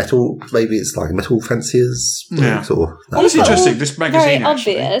 metal, maybe it's like metal fanciers. Yeah. Or, Well, it's interesting, this magazine, Very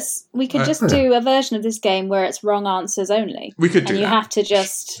actually. obvious. We could just do a version of this game where it's wrong answers only. We could do and you that. have to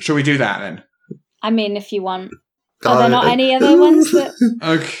just... Shall we do that, then? I mean, if you want... Are there not any other ones that...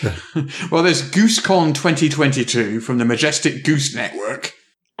 Okay. Well, there's GooseCon 2022 from the Majestic Goose Network.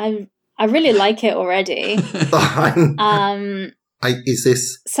 I really like it already. Is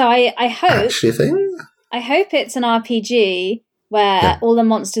this So I hope... actually a thing? I hope it's an RPG where all the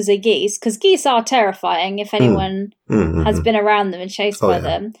monsters are geese, because geese are terrifying if anyone has been around them and chased by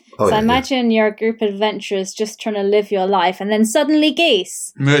them. So imagine you're a group of adventurers just trying to live your life, and then suddenly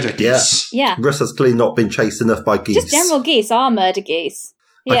geese. Murder geese. Yeah. Russ has clearly not been chased enough by geese. Just general geese are murder geese.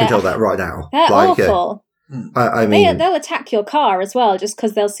 I can tell that right now. They're awful. I mean, They'll attack your car as well, just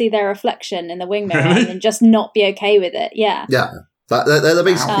because they'll see their reflection in the wing mirror and just not be okay with it. Yeah. Yeah. They're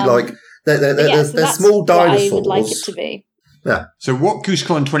basically like... They're small dinosaurs. I would like it to be. Yeah. So what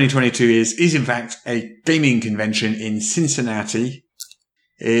GooseCon 2022 is in fact a gaming convention in Cincinnati.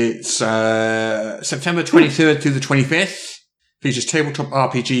 It's September 23rd through the 25th. Features tabletop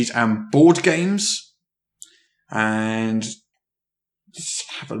RPGs and board games. And let's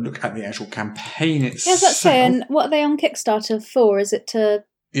have a look at the actual campaign itself. Yeah, that's saying, what are they on Kickstarter for? Is it to...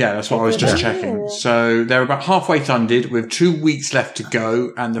 Yeah, that's what I was just checking. So they're about halfway funded with 2 weeks left to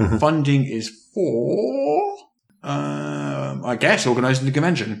go. And the funding is for... I guess organising the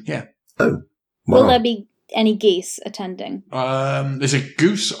convention. Yeah. Oh. Will there be any geese attending? There's a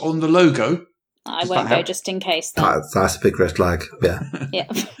goose on the logo. I won't go just in case. Then. That's a big red flag. Yeah. Yeah.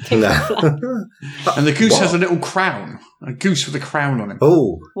 Big red flag. And the goose has a little crown. A goose with a crown on him.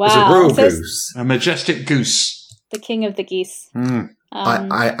 Oh. Wow. It's a royal So goose. A majestic goose. The king of the geese.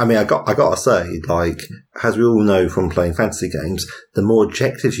 I mean, I gotta say, like, as we all know from playing fantasy games, the more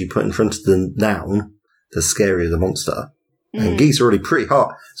adjectives you put in front of the noun, the scarier the monster. And geese are really pretty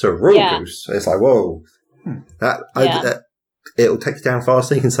hot. So a royal goose, it's like, whoa. It'll take you down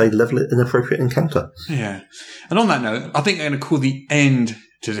fast and you can say level it inappropriate encounter. Yeah. And on that note, I think I'm going to call the end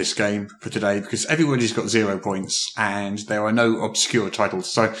to this game for today because everybody's got 0 points and there are no obscure titles.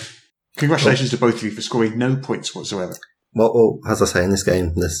 So congratulations to both of you for scoring no points whatsoever. Well, as I say, in this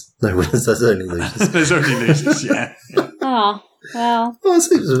game, there's no winners, there's only losers. There's only losers, yeah. Oh, well. Well, it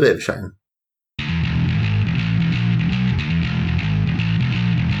seems a bit of a shame.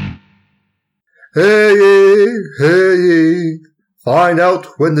 Hey ye, find out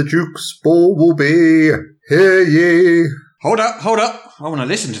when the Duke's ball will be. Hear ye. Hold up. I want to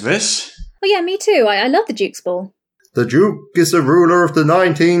listen to this. Oh yeah, me too. I love the Duke's Ball. The Duke is the ruler of the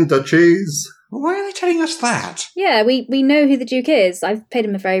 19 duchies. Why are they telling us that? Yeah, we know who the Duke is. I've paid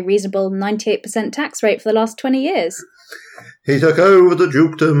him a very reasonable 98% tax rate for the last 20 years. He took over the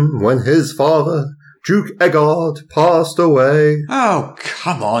dukedom when his father, Duke Eggard, passed away. Oh,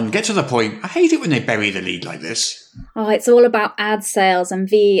 come on, get to the point. I hate it when they bury the lead like this. Oh, it's all about ad sales and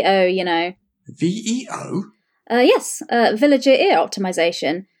VEO, you know. VEO? Yes, villager ear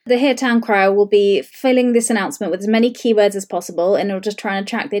optimization. The Here Town Crow will be filling this announcement with as many keywords as possible in order to try and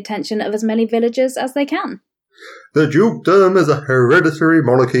attract the attention of as many villagers as they can. The dukedom is a hereditary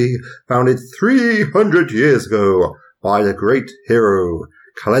monarchy founded 300 years ago by the great hero,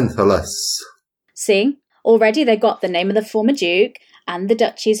 Calenthalus. See, already they got the name of the former duke and the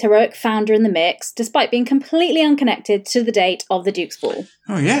duchy's heroic founder in the mix, despite being completely unconnected to the date of the Duke's Ball.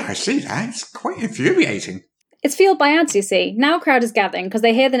 Oh yeah, I see that. It's quite infuriating. It's fueled by ads, you see. Now a crowd is gathering because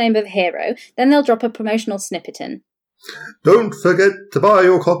they hear the name of a hero, then they'll drop a promotional snippet in. Don't forget to buy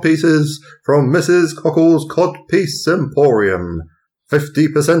your codpieces from Mrs. Cockle's Codpiece Emporium.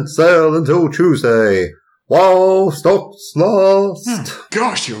 50% sale until Tuesday, while stocks last. Oh,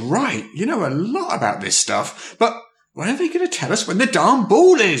 gosh, you're right. You know a lot about this stuff. But when are they going to tell us when the darn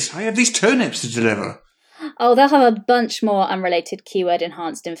ball is? I have these turnips to deliver. Oh, they'll have a bunch more unrelated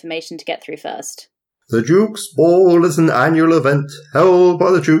keyword-enhanced information to get through first. The Duke's Ball is an annual event held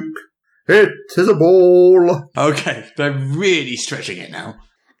by the Duke. It is a ball. Okay, they're really stretching it now.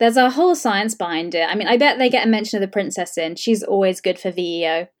 There's a whole science behind it. I mean, I bet they get a mention of the princess in. She's always good for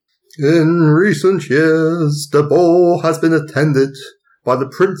VEO. In recent years, the ball has been attended by the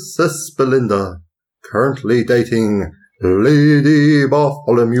Princess Belinda, currently dating Lady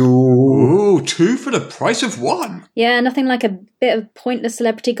Bartholomew. Ooh, 2 for the price of 1. Yeah, nothing like a bit of pointless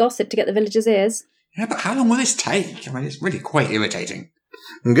celebrity gossip to get the villagers' ears. Yeah, but how long will this take? I mean, it's really quite irritating.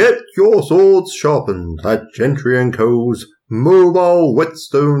 Get your swords sharpened at Gentry & Co.'s mobile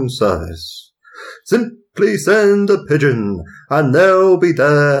whetstone service. Simply please send a pigeon, and they'll be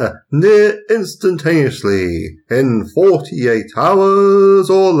there near instantaneously in 48 hours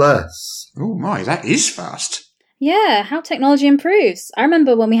or less. Oh my, that is fast. Yeah, how technology improves. I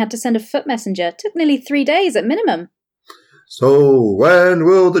remember when we had to send a foot messenger. It took nearly 3 days at minimum. So when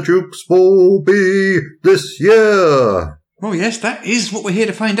will the Duke's Ball be this year? Oh yes, that is what we're here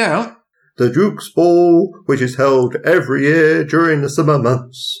to find out. The Duke's Ball, which is held every year during the summer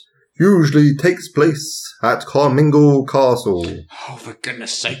months, usually takes place at Carmingle Castle. Oh, for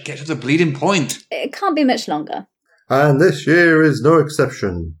goodness sake, get to the bleeding point. It can't be much longer. And this year is no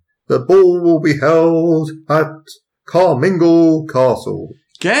exception. The ball will be held at Carmingle Castle.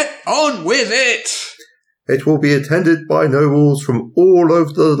 Get on with it! It will be attended by nobles from all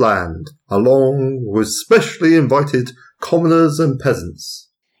over the land, along with specially invited commoners and peasants.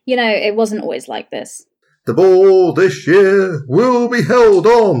 You know, it wasn't always like this. The ball this year will be held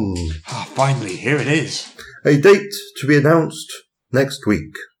on... Oh, finally, here it is. A date to be announced next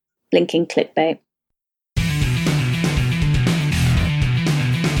week. Blinking clickbait.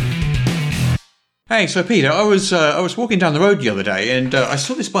 Hey, so Peter, I was walking down the road the other day and I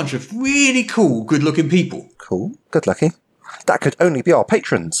saw this bunch of really cool, good-looking people. Cool, good-looking. That could only be our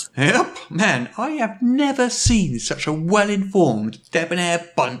patrons. Yep, man, I have never seen such a well-informed, debonair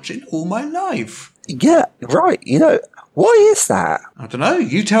bunch in all my life. Yeah, right, you know, why is that? I don't know,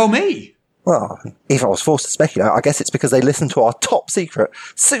 you tell me. Well, if I was forced to speculate, I guess it's because they listen to our top secret,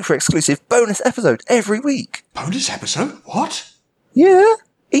 super exclusive bonus episode every week. Bonus episode? What? Yeah.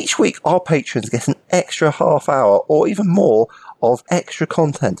 Each week, our patrons get an extra half hour or even more of extra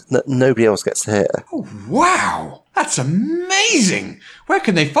content that nobody else gets to hear. Oh, wow! That's amazing! Where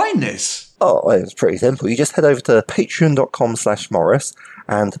can they find this? Oh, it's pretty simple. You just head over to patreon.com/Morris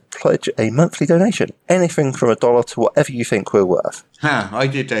and pledge a monthly donation. Anything from $1 to whatever you think we're worth. I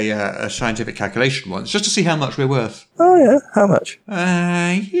did a scientific calculation once, just to see how much we're worth. Oh yeah? How much?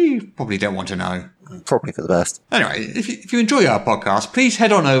 You probably don't want to know. Probably for the best. Anyway, if you enjoy our podcast, please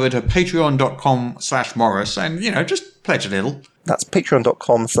head on over to patreon.com/Morris and, just pledge a little. That's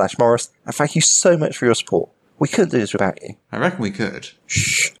patreon.com/Morris, and thank you so much for your support. We couldn't do this without you. I reckon we could.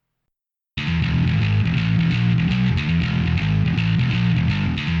 Shh.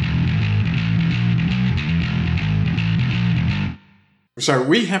 So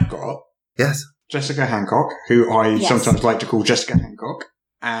we have got Yes. Jessica Hancock, who I Yes. sometimes like to call Jessica Hancock,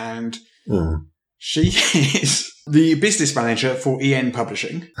 and she is the business manager for EN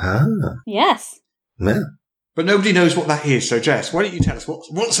Publishing. Ah. Yes. Yeah. But nobody knows what that is. So Jess, why don't you tell us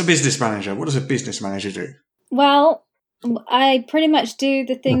what's a business manager? What does a business manager do? Well, I pretty much do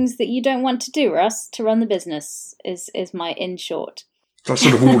the things that you don't want to do, Russ, to run the business, is my in short. That's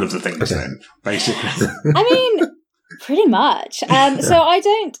sort of all of the things then, basically. I mean, pretty much. So I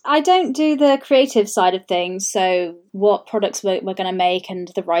don't do the creative side of things. So what products we're going to make and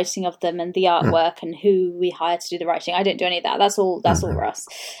the writing of them and the artwork and who we hire to do the writing. I don't do any of that. That's all Russ.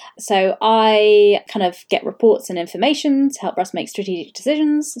 So I kind of get reports and information to help Russ make strategic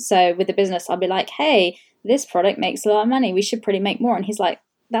decisions. So with the business, I'll be like, hey, this product makes a lot of money. We should probably make more. And he's like,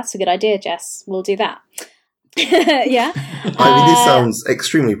 that's a good idea, Jess. We'll do that. Yeah. I mean, this sounds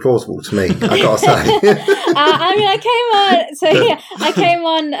extremely plausible to me, I gotta say. I came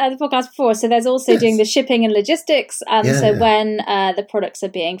on the podcast before, so there's also doing the shipping and logistics. So when the products are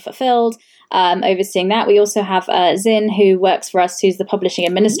being fulfilled, overseeing that. We also have Zin, who works for us, who's the publishing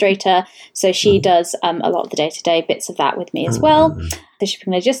administrator. So she does a lot of the day-to-day bits of that with me as well, the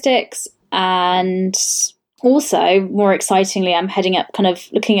shipping logistics. And also, more excitingly, I'm heading up kind of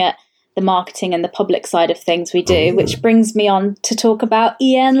looking at the marketing and the public side of things we do, which brings me on to talk about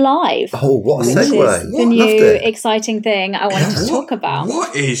EN Live. Oh, what a segue. Which is the new exciting thing I wanted to talk about.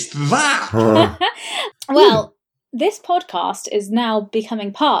 What is that? Well, this podcast is now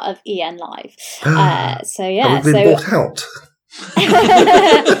becoming part of EN Live. So yeah. Have we been bought out?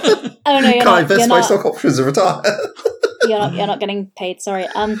 Oh no, you're Can not. I invest my stock options and retire? You're not getting paid. Sorry.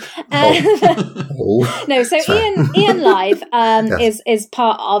 No. So Sorry. EN Live Yes. is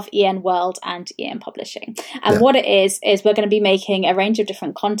part of EN World and EN Publishing, and what it is we're going to be making a range of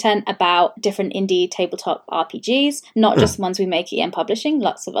different content about different indie tabletop RPGs, not just ones we make at EN Publishing.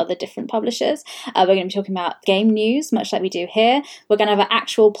 Lots of other different publishers. We're going to be talking about game news, much like we do here. We're going to have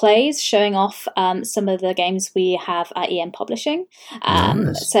actual plays showing off some of the games we have at EN Publishing.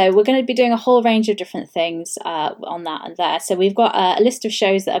 Nice. So we're going to be doing a whole range of different things on that. on there. So we've got a list of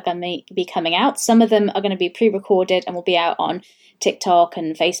shows that are going to be coming out. Some of them are going to be pre-recorded and will be out on TikTok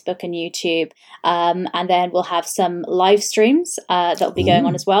and Facebook and YouTube. And then we'll have some live streams that will be going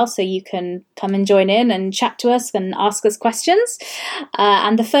on as well. So you can come and join in and chat to us and ask us questions.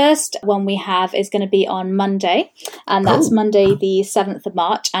 And the first one we have is going to be on Monday. And that's Monday, the 7th of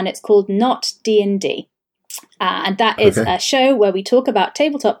March. And it's called Not D&D. And that is a show where we talk about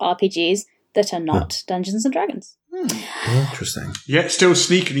tabletop RPGs that are not Dungeons and Dragons. Interesting. Yet still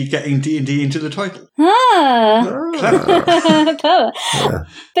sneakily getting D&D into the title. Clever. Yeah.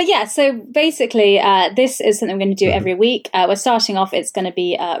 But yeah, so basically this is something we're going to do every week. We're starting off, it's going to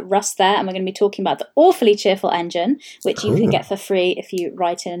be Russ there, and we're going to be talking about the Awfully Cheerful Engine, which you can get for free if you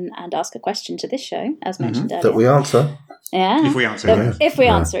write in and ask a question to this show, as mentioned earlier. That we answer. Yeah. If we answer it. If we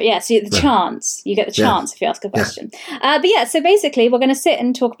answer it, yes. Yeah, so you get the chance if you ask a question. But yeah, so basically we're going to sit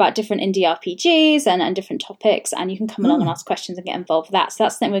and talk about different indie RPGs and different topics, and you can come along and ask questions and get involved with that. So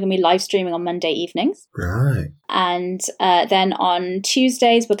that's something we're going to be live streaming on Monday evenings. Right. And then on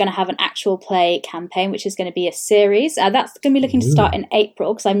Tuesdays, we're going to have an actual play campaign, which is going to be a series. That's going to be looking to start in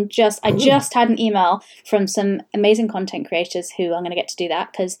April, because I just had an email from some amazing content creators who I'm going to get to do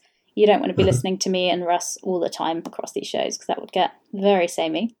that, because you don't want to be listening to me and Russ all the time across these shows, because that would get very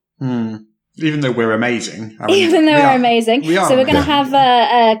samey. Even though we're amazing. We're amazing. So we're going to have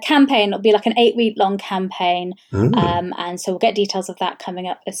a campaign. It'll be like an 8-week-long campaign. And so we'll get details of that coming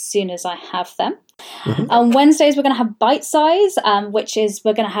up as soon as I have them. On Wednesdays, we're going to have Bite Size, which is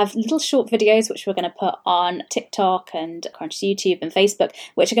we're going to have little short videos, which we're going to put on TikTok and across YouTube and Facebook,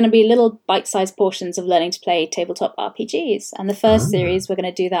 which are going to be little bite-sized portions of learning to play tabletop RPGs. And the first series we're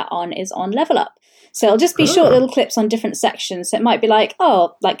going to do that on is on Level Up. So it'll just be short little clips on different sections. So it might be like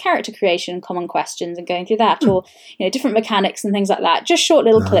character creation, common questions, and going through that, or different mechanics and things like that. Just short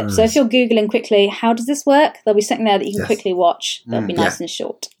little clips. So if you're Googling quickly, how does this work? There'll be something there that you can quickly watch. That'll be nice and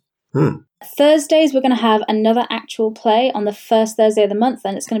short. Thursdays, we're going to have another actual play on the first Thursday of the month,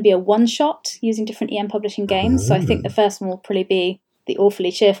 and it's going to be a one-shot using different EN Publishing games. So I think the first one will probably be the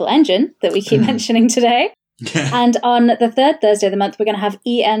Awfully Cheerful Engine that we keep mentioning today. And on the third Thursday of the month, we're going to have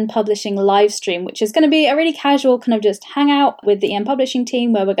EN Publishing live stream, which is going to be a really casual kind of just hangout with the EN Publishing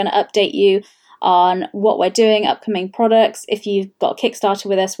team, where we're going to update you on what we're doing, upcoming products. If you've got a Kickstarter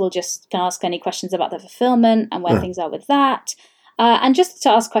with us, we'll just can ask any questions about the fulfillment and where things are with that. And just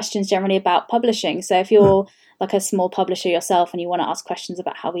to ask questions generally about publishing. So if you're like a small publisher yourself and you want to ask questions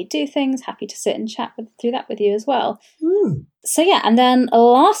about how we do things, happy to sit and chat through that with you as well. So yeah, and then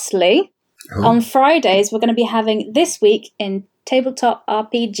lastly, on Fridays, we're going to be having This Week in Tabletop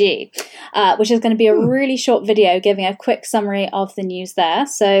RPG, which is going to be a really short video giving a quick summary of the news there.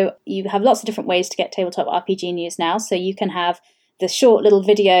 So you have lots of different ways to get tabletop RPG news now. So you can have the short little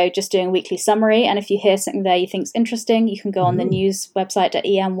video just doing a weekly summary, and if you hear something there you think is interesting, you can go on the news website at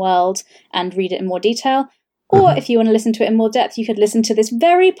EN World and read it in more detail. Or if you want to listen to it in more depth, you could listen to this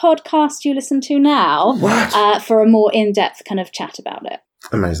very podcast you listen to now for a more in-depth kind of chat about it.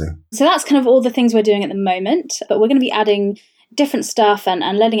 Amazing. So that's kind of all the things we're doing at the moment, but we're going to be adding different stuff and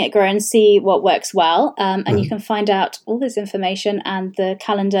letting it grow and see what works well. And you can find out all this information and the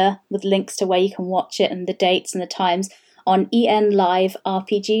calendar with links to where you can watch it and the dates and the times on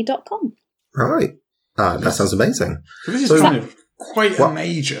enliverpg.com. Right. That sounds amazing. So this is kind of quite a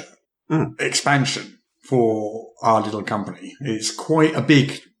major expansion for our little company. It's quite a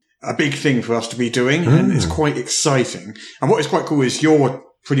big thing for us to be doing, and it's quite exciting. And what is quite cool is you're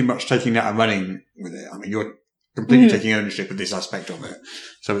pretty much taking that and running with it. I mean, you're completely taking ownership of this aspect of it.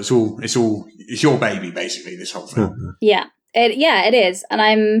 So it's your baby, basically, this whole thing. Yeah, it is. And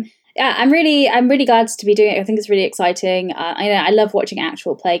I'm really glad to be doing it. I think it's really exciting. I love watching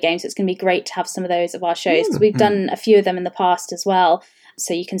actual play games. It's going to be great to have some of those of our shows, because we've done a few of them in the past as well.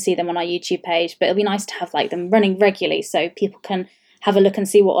 So you can see them on our YouTube page, but it'll be nice to have like them running regularly so people can have a look and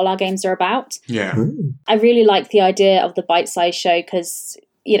see what all our games are about. Yeah. I really like the idea of the bite-sized show, because,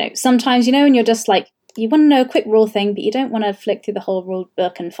 sometimes, and you're just like, you want to know a quick rule thing, but you don't want to flick through the whole rule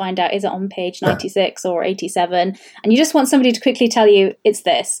book and find out, is it on page 96 or 87? And you just want somebody to quickly tell you it's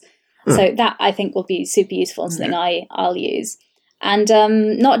this. So that, I think, will be super useful and something I'll use. And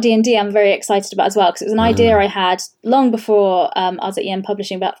Not D&D, I'm very excited about as well, because it was an idea I had long before I was at EN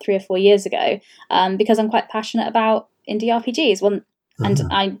Publishing about 3 or 4 years ago, because I'm quite passionate about indie RPGs. And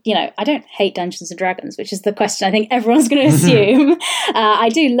I don't hate Dungeons and Dragons, which is the question I think everyone's going to assume. I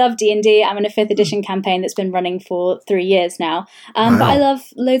do love D&D. I'm in a 5th edition campaign that's been running for 3 years now. But I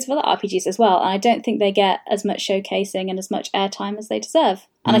love loads of other RPGs as well. And I don't think they get as much showcasing and as much airtime as they deserve.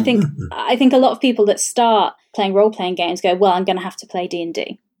 And I think a lot of people that start playing role-playing games go, well, I'm going to have to play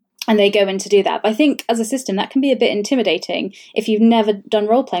D&D. and they go in to do that. But I think as a system, that can be a bit intimidating if you've never done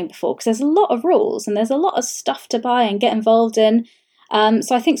role-playing before, because there's a lot of rules and there's a lot of stuff to buy and get involved in.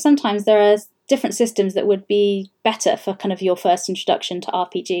 So I think sometimes there are different systems that would be better for kind of your first introduction to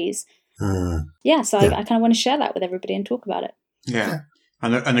RPGs. So I kind of want to share that with everybody and talk about it. Yeah.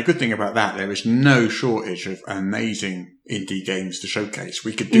 And the good thing about that, there is no shortage of amazing indie games to showcase.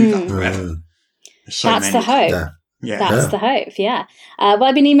 We could do that forever. That's the hope. Yeah. That's the hope, yeah. Well,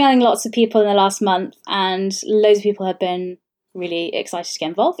 I've been emailing lots of people in the last month, and loads of people have been really excited to get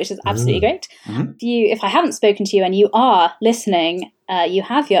involved, which is absolutely great. If I haven't spoken to you and you are listening, you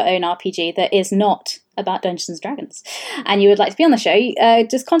have your own RPG that is not about Dungeons and Dragons, and you would like to be on the show,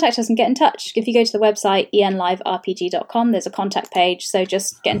 just contact us and get in touch. If you go to the website enliverpg.com, there's a contact page, so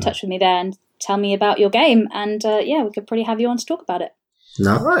just get in touch with me there and tell me about your game, and we could probably have you on to talk about it.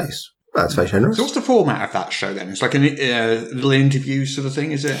 Nice. That's very generous. So what's the format of that show then? It's like a little interview sort of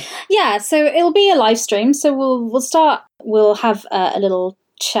thing, is it? Yeah, so it'll be a live stream. So we'll have a little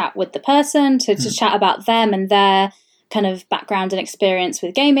chat with the person to chat about them and their kind of background and experience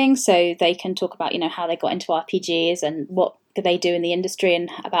with gaming, so they can talk about, how they got into RPGs and what they do in the industry and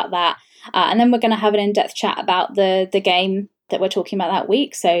about that. And then we're going to have an in-depth chat about the game that we're talking about that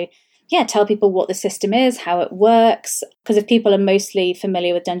week. So tell people what the system is, how it works. Because if people are mostly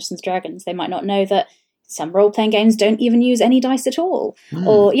familiar with Dungeons and Dragons, they might not know that some role-playing games don't even use any dice at all,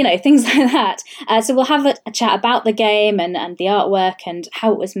 or, things like that. So we'll have a chat about the game and the artwork and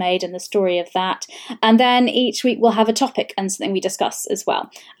how it was made and the story of that. And then each week we'll have a topic and something we discuss as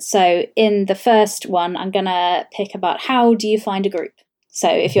well. So in the first one, I'm going to pick about how do you find a group? So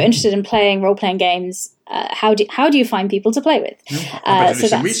if you're interested in playing role-playing games, how do you find people to play with? I better do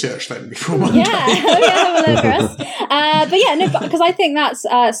some research then before my have a look for us. Because I think that's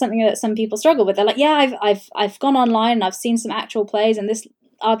something that some people struggle with. They're like, I've gone online and I've seen some actual plays and this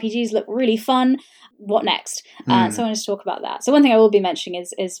RPGs look really fun. What next? So I wanted to talk about that. So one thing I will be mentioning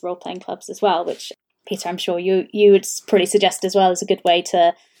is role-playing clubs as well, which, Peter, I'm sure you would probably suggest as well as a good way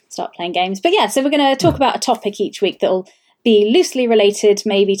to start playing games. But so we're going to talk about a topic each week that will be loosely related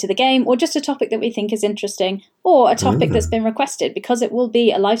maybe to the game, or just a topic that we think is interesting, or a topic that's been requested. Because it will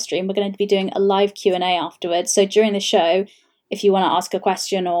be a live stream, we're going to be doing a live Q&A afterwards. So during the show, if you want to ask a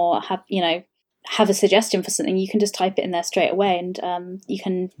question or have a suggestion for something, you can just type it in there straight away, and you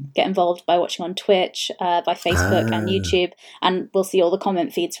can get involved by watching on Twitch, by Facebook and YouTube, and we'll see all the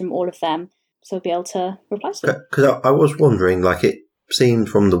comment feeds from all of them, so we'll be able to reply to them. Because I was wondering, it seemed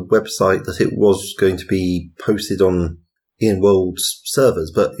from the website that it was going to be posted on Ian World's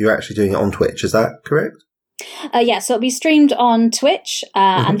servers, but you're actually doing it on Twitch, is that correct? So it'll be streamed on Twitch,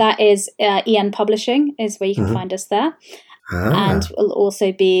 and that is EN Publishing is where you can find us there. And we'll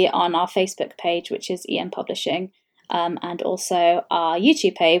also be on our Facebook page, which is EN Publishing, and also our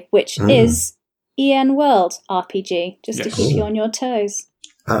YouTube page, which is EN World RPG, just to keep you on your toes.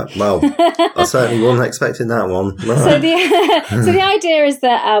 Well, I certainly wasn't expecting that one. No. So the idea is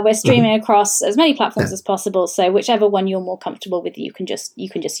that we're streaming across as many platforms as possible. So whichever one you're more comfortable with, you can just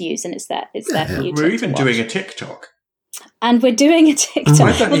use, and it's there for you. We're even doing a TikTok. And we're doing a TikTok.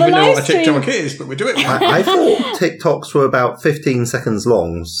 I don't even know what a TikTok is, but we're doing it. I thought TikToks were about 15 seconds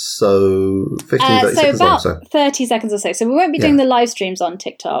long, so 30 seconds long. So 30 seconds or so. So we won't be doing the live streams on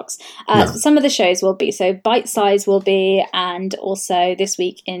TikToks. Some of the shows will be. So Bite Size will be, and also this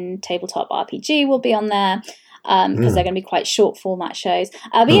week in Tabletop RPG will be on there. Because they're going to be quite short format shows.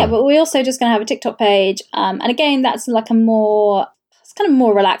 But we're also just going to have a TikTok page. And again, that's like it's kind of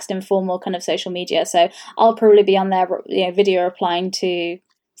more relaxed, informal kind of social media. So I'll probably be on there, video replying to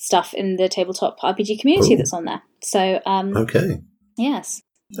stuff in the Tabletop RPG community that's on there. So, okay. Yes.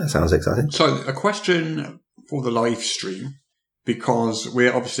 That sounds exciting. So a question for the live stream, because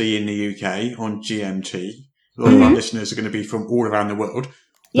we're obviously in the UK on GMT. A lot of our listeners are going to be from all around the world.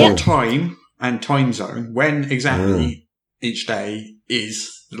 What time and time zone, when exactly each day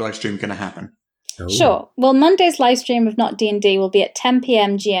is the live stream going to happen? Sure. Well, Monday's live stream of Not D&D will be at 10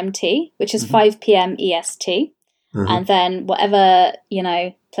 p.m. GMT, which is 5 p.m. EST. And then whatever,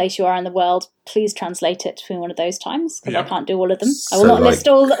 place you are in the world, please translate it between one of those times, because I can't do all of them. I will not list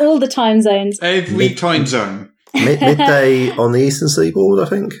all the time zones. Every time zone. Midday on the Eastern Seaboard, I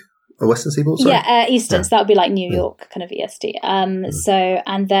think. Or Western Seaboard, sorry? Yeah, Eastern. So that would be like New York, kind of EST. So,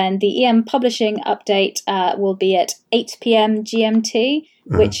 and then the EM Publishing update will be at 8 p.m. GMT,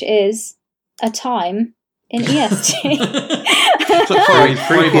 which is a time in EST. So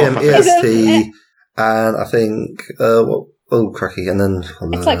 3 p.m. EST, and I think, cracky, and then...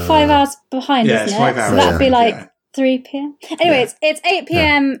 it's like 5 hours behind, isn't it? It's 5 hours. So that'd be like 3 p.m. Anyway, it's 8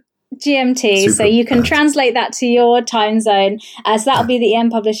 p.m. GMT, so you can translate that to your time zone. So that'll be the EN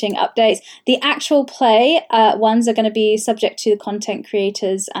Publishing updates. The actual play ones are going to be subject to the content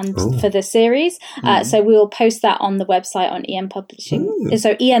creators and for the series. So we'll post that on the website on EN Publishing.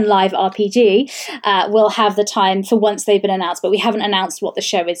 So EN Live RPG will have the time for once they've been announced, but we haven't announced what the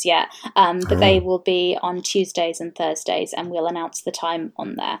show is yet. But they will be on Tuesdays and Thursdays, and we'll announce the time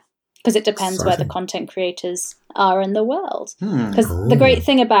on there. Because it depends where the content creators are in the world. Because the great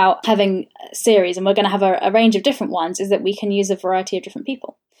thing about having a series, and we're going to have a range of different ones, is that we can use a variety of different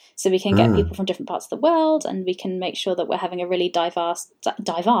people. So we can get people from different parts of the world, and we can make sure that we're having a really diverse. Sorry,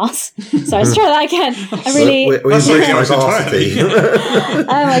 let's try that again.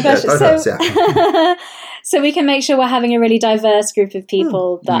 Oh my gosh! So we can make sure we're having a really diverse group of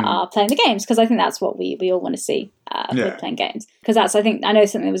people that are playing the games, because I think that's what we all want to see with playing games. Because I know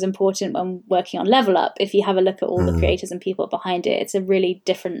something that was important when working on Level Up. If you have a look at all the creators and people behind it, it's a really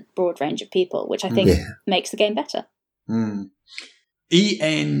different, broad range of people, which I think makes the game better.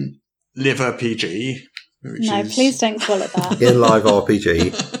 EN Live RPG. No, please don't call it that. EN Live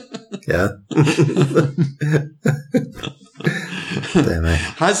RPG. Yeah.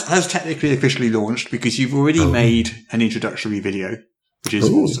 Has technically officially launched, because you've already made an introductory video, which is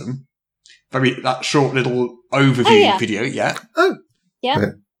awesome. That short little overview video, which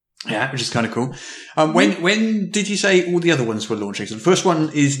is kind of cool. When did you say all the other ones were launching? So the first one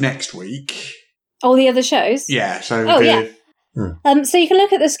is next week. All the other shows? Yeah. So so you can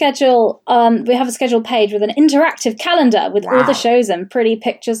look at the schedule. We have a schedule page with an interactive calendar with all the shows and pretty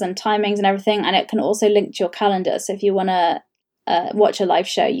pictures and timings and everything, and it can also link to your calendar. So if you want to watch a live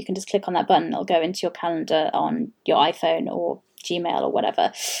show, you can just click on that button. It'll go into your calendar on your iPhone or Gmail or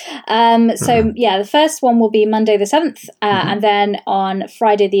whatever. The first one will be Monday the 7th, and then on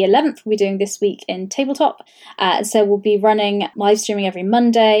Friday the 11th we'll be doing This Week in Tabletop. So we'll be live streaming every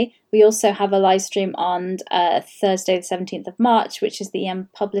Monday. We also have a live stream on Thursday the 17th of March, which is the EN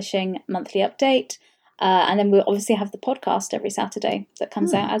Publishing monthly update. And then we'll obviously have the podcast every Saturday that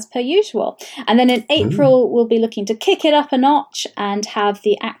comes out as per usual. And then in April, we'll be looking to kick it up a notch and have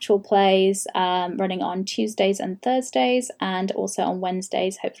the actual plays running on Tuesdays and Thursdays, and also on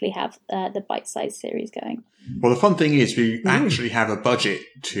Wednesdays, hopefully have the bite-sized series going. Well, the fun thing is we actually have a budget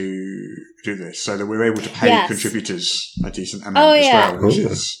to do this, so that we're able to pay contributors a decent amount as well, which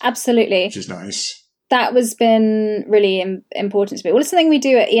is nice. That has been really important to me. Well, it's something we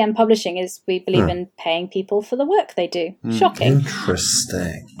do at EN Publishing is we believe in paying people for the work they do. Shocking.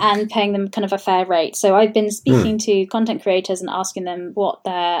 Interesting. And paying them kind of a fair rate. So I've been speaking to content creators and asking them what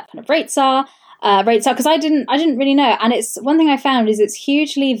their kind of rates are, because I didn't really know. And it's one thing I found is it's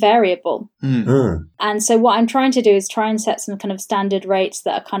hugely variable. And so what I'm trying to do is try and set some kind of standard rates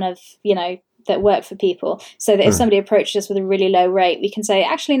that are kind of, that work for people, so that if somebody approaches us with a really low rate, we can say,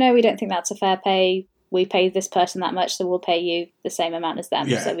 actually, no, we don't think that's a fair pay. We pay this person that much, so we'll pay you the same amount as them.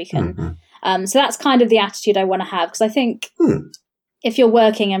 So we can. So that's kind of the attitude I want to have, because I think if you're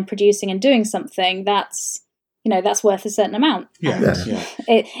working and producing and doing something, that's worth a certain amount.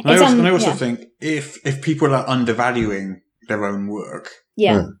 I also think if people are undervaluing their own work,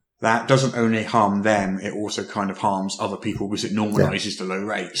 that doesn't only harm them, it also kind of harms other people, because it normalizes the low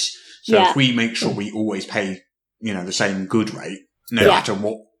rates. So if we make sure we always pay, the same good rate, no matter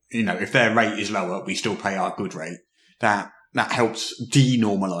what, if their rate is lower, we still pay our good rate. That helps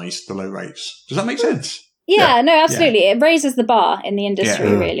denormalize the low rates. Does that make sense? Yeah, no, absolutely. It raises the bar in the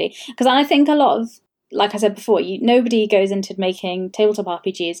industry, really. Because I think a lot of, like I said before, nobody goes into making tabletop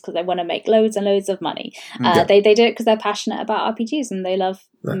RPGs because they want to make loads and loads of money. They do it because they're passionate about RPGs and they love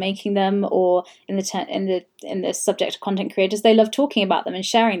making them, or in the subject of content creators, they love talking about them and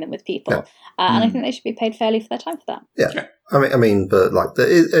sharing them with people. And I think they should be paid fairly for their time for that. Yeah. I mean, but I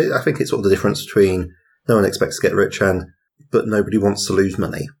think it's sort of the difference between no one expects to get rich but nobody wants to lose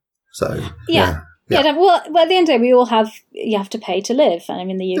money. So well, at the end of the day, you have to pay to live. And I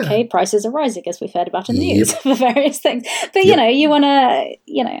mean, the UK prices are rising, as we've heard about in the news for various things. But, you want to,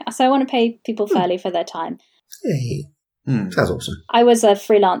 so I want to pay people fairly for their time. Hey. Sounds awesome. I was a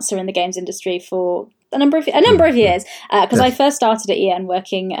freelancer in the games industry for a number of years, because I first started at EN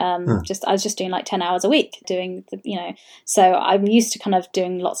working, I was just doing like 10 hours a week doing, so I'm used to kind of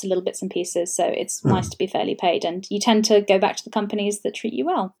doing lots of little bits and pieces. So it's nice to be fairly paid, and you tend to go back to the companies that treat you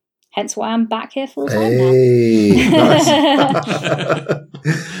well. Hence why I'm back here full time now. Nice.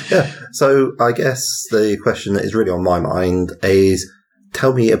 So I guess the question that is really on my mind is,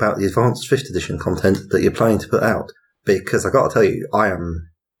 tell me about the Advanced 5th edition content that you're planning to put out, because I got to tell you, I am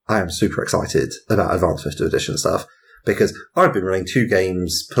super excited about Advanced 5th edition stuff, because I've been running 2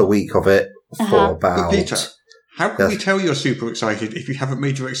 games per week of it for about How can we tell you're super excited if you haven't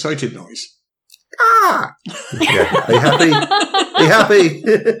made your excited noise? Ah! Yeah. Are you happy? Are you happy?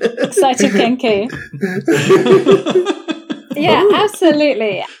 Excited Kenku. Yeah,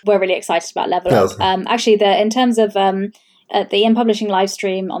 absolutely. We're really excited about Level Up. Actually, in terms of at the In Publishing live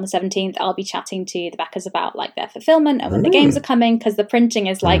stream on the 17th, I'll be chatting to the backers about like their fulfillment and when the games are coming, because the printing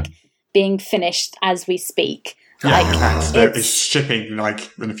is like being finished as we speak. Like it's shipping like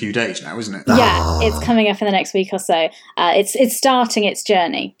in a few days now, isn't it? Yeah, it's coming up in the next week or so. It's starting its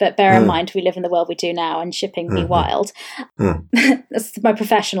journey, but bear in mind we live in the world we do now, and shipping be wild. That's my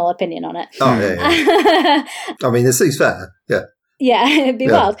professional opinion on it. Oh yeah. I mean, it seems fair. Yeah. Yeah, it'd be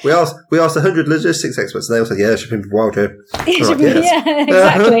wild. We asked 100 logistics experts, and they all said, "Yeah, shipping be wild here." Yeah,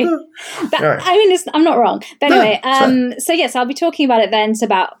 exactly. I mean, I'm not wrong. But anyway, so yes, I'll be talking about it then. It's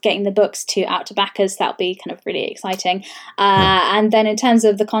about getting the books out to backers. That'll be kind of really exciting. And then in terms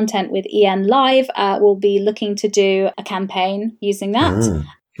of the content with EN Live, we'll be looking to do a campaign using that.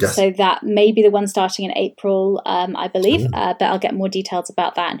 Yes. So that may be the one starting in April, I believe, but I'll get more details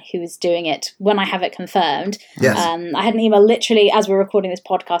about that and who's doing it when I have it confirmed. Yes. I had an email literally as we're recording this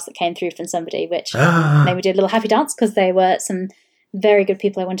podcast that came through from somebody, which made me do a little happy dance because they were some very good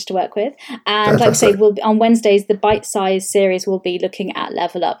people I wanted to work with. And like I say, on Wednesdays, the bite-sized series will be looking at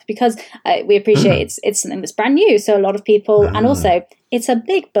Level Up because we appreciate it's something that's brand new. So a lot of people, and also it's a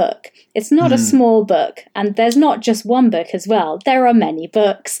big book. It's not a small book. And there's not just one book as well. There are many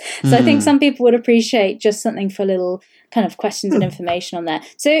books. So I think some people would appreciate just something for little kind of questions and information on there.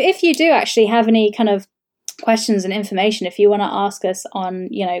 So if you do actually have any kind of questions and information, if you want to ask us on,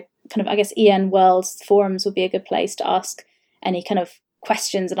 kind of, I guess EN World's forums would be a good place to ask any kind of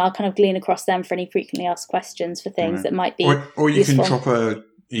questions, and I'll kind of glean across them for any frequently asked questions for things that might be or you useful. Can drop an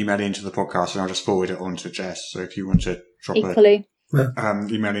email into the podcast and I'll just forward it on to Jess. So if you want to drop equally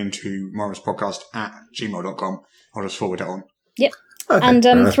email into morrispodcast@gmail.com, I'll just forward it on. Yep. Okay. And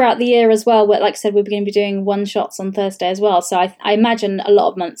throughout the year as well, like I said, we're going to be doing one-shots on Thursday as well. So I imagine a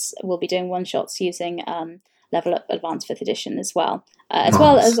lot of months we'll be doing one-shots using Level Up Advanced 5th Edition as well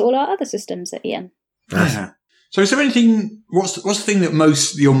well as all our other systems at EN. Yeah. So is there anything, what's the thing that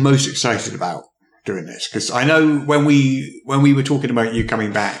you're most excited about doing this? Because I know when we were talking about you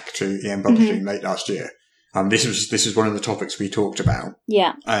coming back to EN Publishing late last year, this was one of the topics we talked about.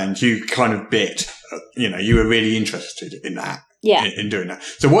 Yeah. And you kind of you were really interested in that. Yeah. In doing that.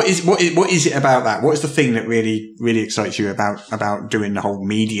 So what is it about that? What is the thing that really, really excites you about doing the whole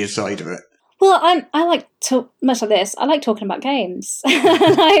media side of it? Well, I like to, much like this, I like talking about games.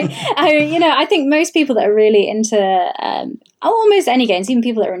 I think most people that are really into almost any games, even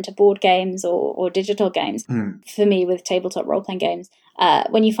people that are into board games or digital games, for me with tabletop role-playing games,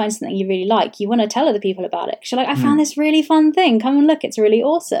 when you find something you really like, you want to tell other people about it. Because you're like, I found this really fun thing. Come and look, it's really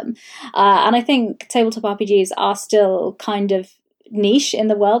awesome. And I think tabletop RPGs are still kind of niche in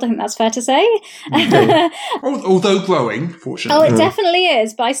the world. I think that's fair to say. Although growing, fortunately. Oh, it definitely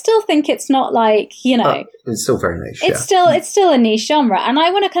is, but I still think it's not like, it's still very niche. It's still a niche genre, and I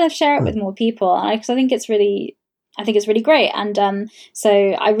want to kind of share it with more people, because I think it's really great. And so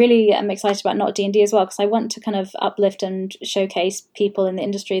I really am excited about Not D&D as well, because I want to kind of uplift and showcase people in the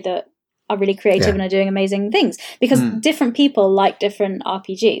industry that are really creative and are doing amazing things, because different people like different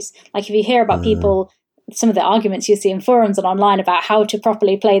RPGs. Like if you hear about people, some of the arguments you see in forums and online about how to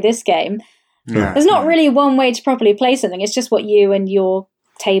properly play this game, there's not really one way to properly play something. It's just what you and your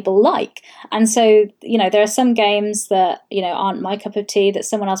table like. And so, there are some games that, aren't my cup of tea that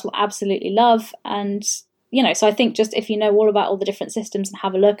someone else will absolutely love. And, so I think just if you know all about all the different systems and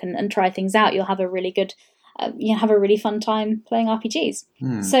have a look and try things out, you'll have a really good, have a really fun time playing RPGs.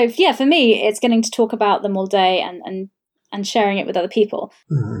 So, for me, it's getting to talk about them all day and sharing it with other people.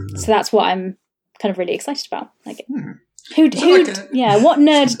 So that's what I'm kind of really excited about. Like, what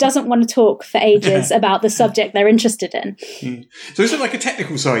nerd doesn't want to talk for ages about the subject they're interested in? So is there like a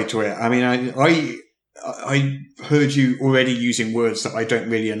technical side to it? I mean, I heard you already using words that I don't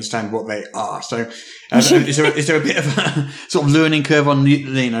really understand what they are. So is there a bit of a sort of learning curve on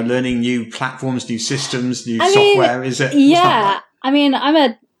learning new platforms, new systems, new software? Is it? Yeah, I mean, I'm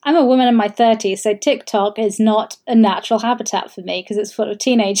a woman in my 30s, so TikTok is not a natural habitat for me because it's full of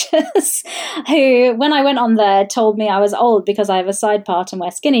teenagers who, when I went on there, told me I was old because I have a side part and wear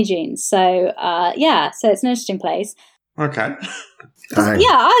skinny jeans. So, so it's an interesting place. Okay.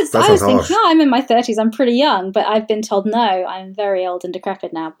 I was thinking, I'm in my 30s, I'm pretty young, but I've been told no, I'm very old and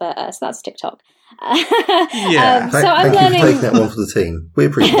decrepit now, but so that's TikTok. So I'm learning. Thank you for taking that one for the team. We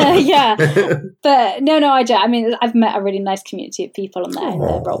appreciate it. Yeah, but no, I don't. I mean, I've met a really nice community of people on there in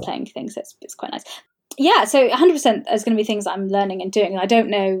the role playing things. So it's quite nice. Yeah, so 100% there's going to be things I'm learning and doing. I don't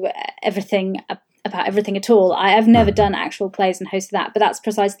know everything about everything at all. I've never done actual plays and hosted that, but that's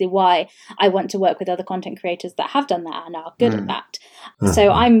precisely why I want to work with other content creators that have done that and are good at that.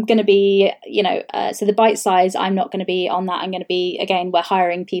 So I'm going to be, so the bite size, I'm not going to be on that. I'm going to be, again, we're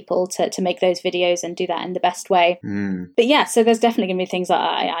hiring people to make those videos and do that in the best way. But yeah, so there's definitely going to be things that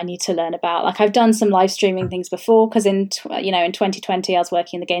I need to learn about. Like I've done some live streaming things before, because in 2020 I was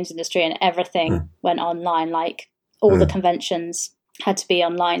working in the games industry and everything went online. Like all the conventions had to be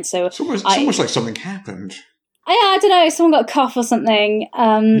online. So it's almost like something happened. I don't know, someone got a cough or something.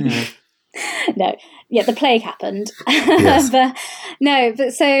 No, the plague happened. Yes. So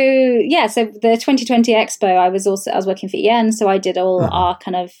the 2020 Expo, I was working for EN, so I did all our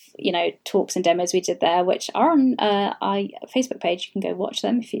kind of talks and demos we did there, which are on our Facebook page. You can go watch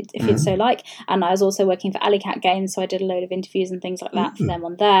them if you'd so like. And I was also working for Alleycat Games, so I did a load of interviews and things like that for them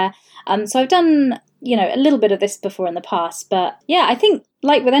on there. So I've done a little bit of this before in the past, but yeah, I think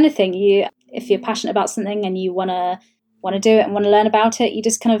like with anything, if you're passionate about something and you want to do it and want to learn about it, you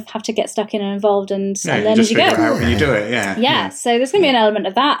just kind of have to get stuck in and involved and learn as you go. Out and you do it, yeah. So there's going to be an element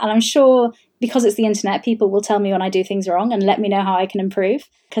of that, and I'm sure because it's the internet, people will tell me when I do things wrong and let me know how I can improve.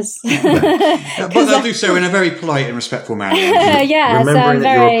 But they'll do so in a very polite and respectful manner. Remembering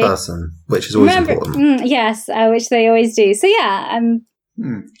that you're a person, which is always important. Yes, which they always do. So yeah,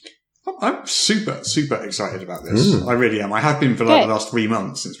 I'm super, super excited about this. I really am. I have been for the last 3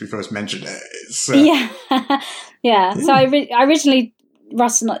 months since we first mentioned it. Yeah. So I originally,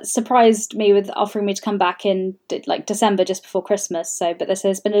 Russ surprised me with offering me to come back in like December, just before Christmas. but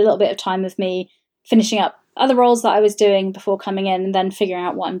there's been a little bit of time of me finishing up other roles that I was doing before coming in, and then figuring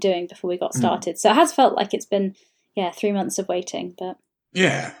out what I'm doing before we got started. So it has felt like it's been 3 months of waiting, but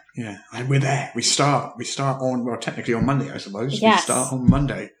yeah, and we're there. We start on technically on Monday, I suppose. Yes. We start on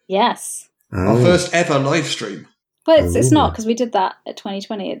Monday. Yes. Our first ever live stream. Well, it's not, because we did that at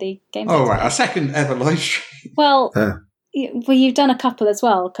 2020 at the Games Expo. Oh, right. Our second ever live stream. Well, you've done a couple as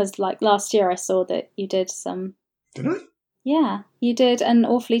well, because like last year I saw that you did some... Did I? Yeah, you did an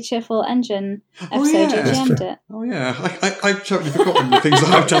Awfully Cheerful Engine episode. You GM'd it. Oh, yeah. I've totally forgotten the things that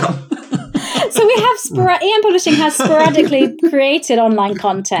I've done. So we have EN Publishing has sporadically created online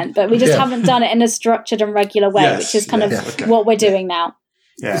content, but we just haven't done it in a structured and regular way, which is kind of what we're doing now.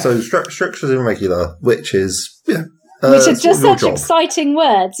 Yeah. So structured and regular, which is which is just such exciting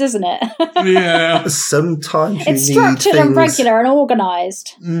words, isn't it? Yeah. Sometimes it's structured and regular and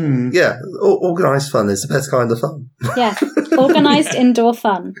organised. Yeah, organised fun is the best kind of fun. Yeah, organised indoor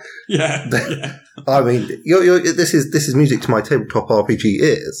fun. Yeah. I mean, this is music to my tabletop RPG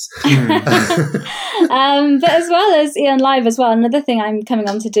ears. But as well as EN Live as well, another thing I'm coming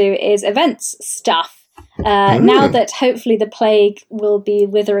on to do is events stuff. Now that hopefully the plague will be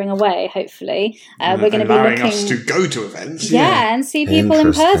withering away, hopefully, we're going to be looking us to go to events, and see people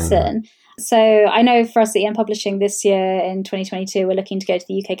in person. So I know for us at EN Publishing this year in 2022, we're looking to go to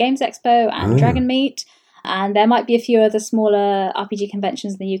the UK Games Expo and Dragon Meet, and there might be a few other smaller RPG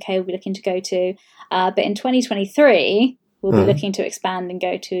conventions in the UK we'll be looking to go to. But in 2023, we'll be looking to expand and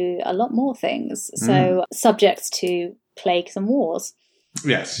go to a lot more things. So subject to plagues and wars.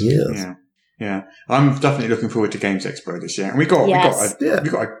 Yes. Yeah, I'm definitely looking forward to Games Expo this year, and we got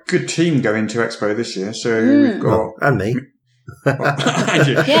a good team going to Expo this year. So we've got and me, and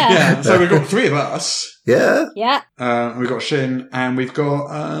you. So we've got 3 of us. Yeah. We've got Shin, and we've got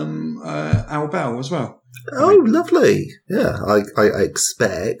Al Bell as well. Oh, lovely! Yeah, I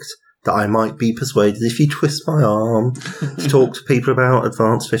expect that I might be persuaded if you twist my arm to talk to people about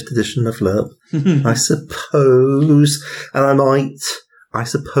Advanced 5th Edition of LURP. I suppose, and I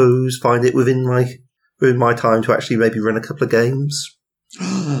suppose find it within my time to actually maybe run a couple of games.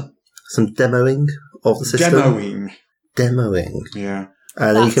 Some demoing of the system. Demoing. Yeah.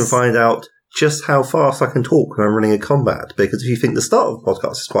 And then you can find out just how fast I can talk when I'm running a combat, because if you think the start of the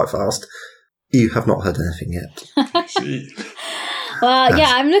podcast is quite fast, you have not heard anything yet. Well,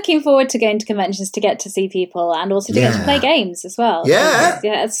 I'm looking forward to going to conventions to get to see people and also to get to play games as well. Yeah.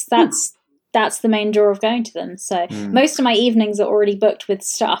 That's the main draw of going to them. So most of my evenings are already booked with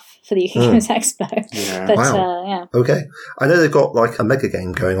stuff for the UK Games Expo. Yeah. But, Okay. I know they've got like a mega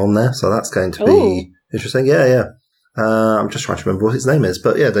game going on there, so that's going to be interesting. Yeah. I'm just trying to remember what its name is,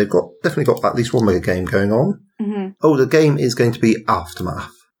 but they've definitely got at least one mega game going on. Mm-hmm. Oh, the game is going to be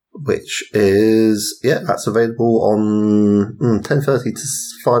Aftermath, which is, that's available on 10:30 to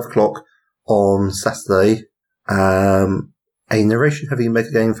 5 o'clock on Saturday. A narration-heavy mega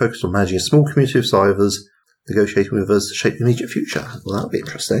game focused on managing a small community of survivors, negotiating with others to shape the immediate future. Well, that'll be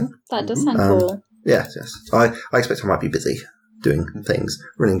interesting. That does sound cool. Yes. I expect I might be busy doing things,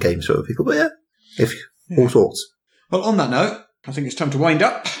 running games for other people, but all sorts. Well, on that note, I think it's time to wind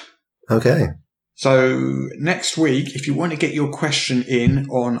up. Okay. So next week, if you want to get your question in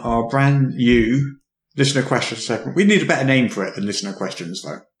on our brand new listener questions segment, we need a better name for it than listener questions,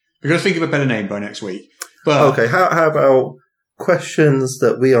 though. We're going to think of a better name by next week. But okay, how about questions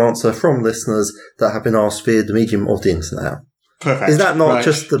that we answer from listeners that have been asked via the medium of the internet? Perfect. Is that not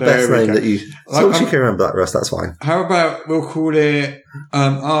just the best name that you... So long as you can remember that, Russ, that's fine. How about we'll call it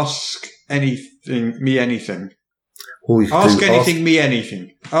Ask Anything, Me Anything. Ask Anything, Me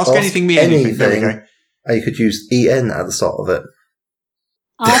Anything. Ask Anything, Me Anything. There we go. And you could use EN at the start of it.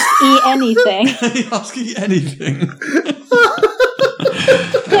 Ask E anything. Ask E anything. Well,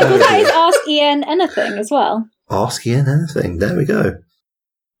 that is Ask EN anything as well. Ask EN anything. There we go.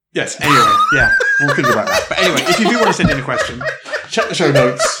 Yes, anyway, yeah, we'll think about that. But anyway, if you do want to send in a question, check the show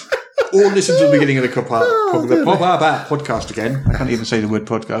notes or listen to the beginning of the podcast again. I can't even say the word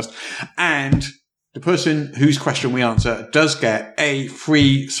podcast. And the person whose question we answer does get a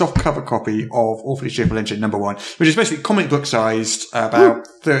free softcover copy of Orphanage Triple Engine #1, which is basically comic book sized, about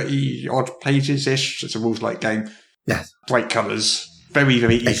 30 odd pages ish. It's a rules light game. Yes. Bright colours. Very,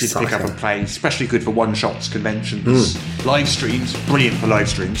 very easy to pick up and play. Especially good for one-shots, conventions, live streams. Brilliant for live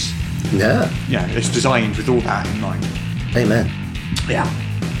streams. Yeah. Yeah, it's designed with all that in mind. Amen. Yeah.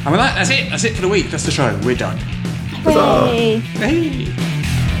 And with that, that's it. That's it for the week. That's the show. We're done. Hey. Hey.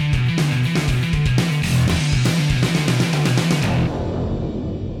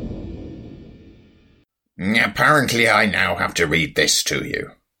 Apparently I now have to read this to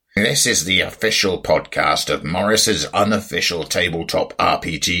you. This is the official podcast of Morris's unofficial tabletop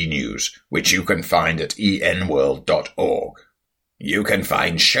RPG news, which you can find at enworld.org. You can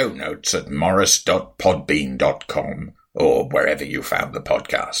find show notes at morris.podbean.com or wherever you found the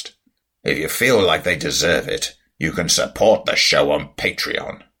podcast. If you feel like they deserve it, you can support the show on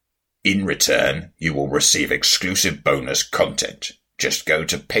Patreon. In return, you will receive exclusive bonus content. Just go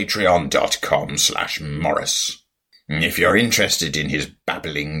to patreon.com/Morris. If you're interested in his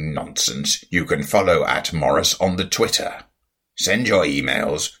babbling nonsense, you can follow @Morris on the Twitter. Send your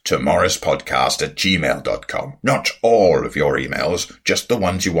emails to morrispodcast@gmail.com. Not all of your emails, just the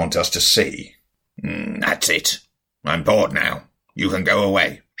ones you want us to see. That's it. I'm bored now. You can go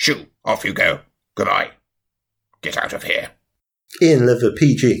away. Shoo, off you go. Goodbye. Get out of here. Ian Liver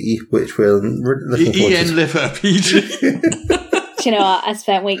PG, which we're looking forward to. Ian Liver PG. Do you know what? I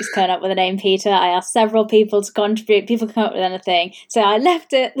spent weeks coming up with a name, Peter. I asked several people to contribute. People come up with anything. So I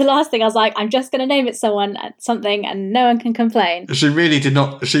left it. The last thing I was like, I'm just going to name it something and no one can complain. She really did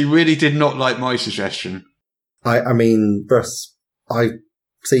not like my suggestion. I mean, Russ, I've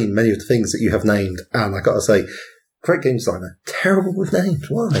seen many of the things that you have named, and I got to say, great game designer, terrible with names.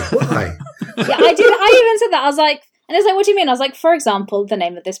 Why? Yeah, I did. I even said that. I was like, and it's like, what do you mean? I was like, for example, the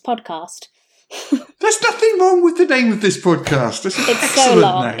name of this podcast. There's nothing wrong with the name of this podcast. It's so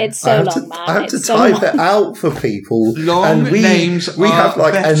long. Name. It's so long, man. I have to type it out for people. Long names. We have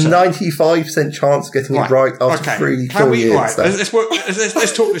like better. A 95% chance of getting it right after 3-4 years. Right,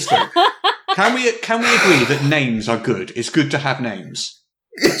 let's talk this through. Can we agree that names are good? It's good to have names.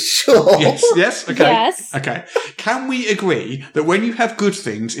 Sure. Yes. Okay. Yes. Okay. Can we agree that when you have good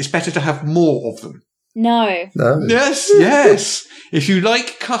things, it's better to have more of them? No. Yes. If you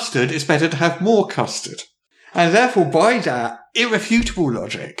like custard, it's better to have more custard. And therefore, by that irrefutable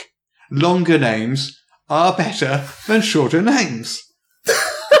logic, longer names are better than shorter names.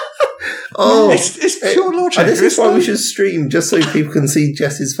 It's pure logic. And this is why we should stream, just so people can see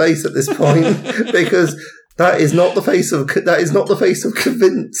Jess's face at this point, because that is not the face of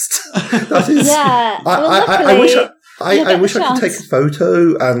convinced. That is. Yeah. I wish I could take a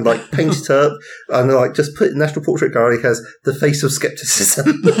photo and like paint it up and like just put National Portrait Gallery has the face of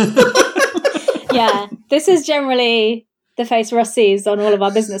skepticism. Yeah, this is generally the face Russ sees on all of our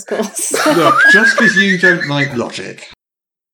business calls. Look, just because you don't like logic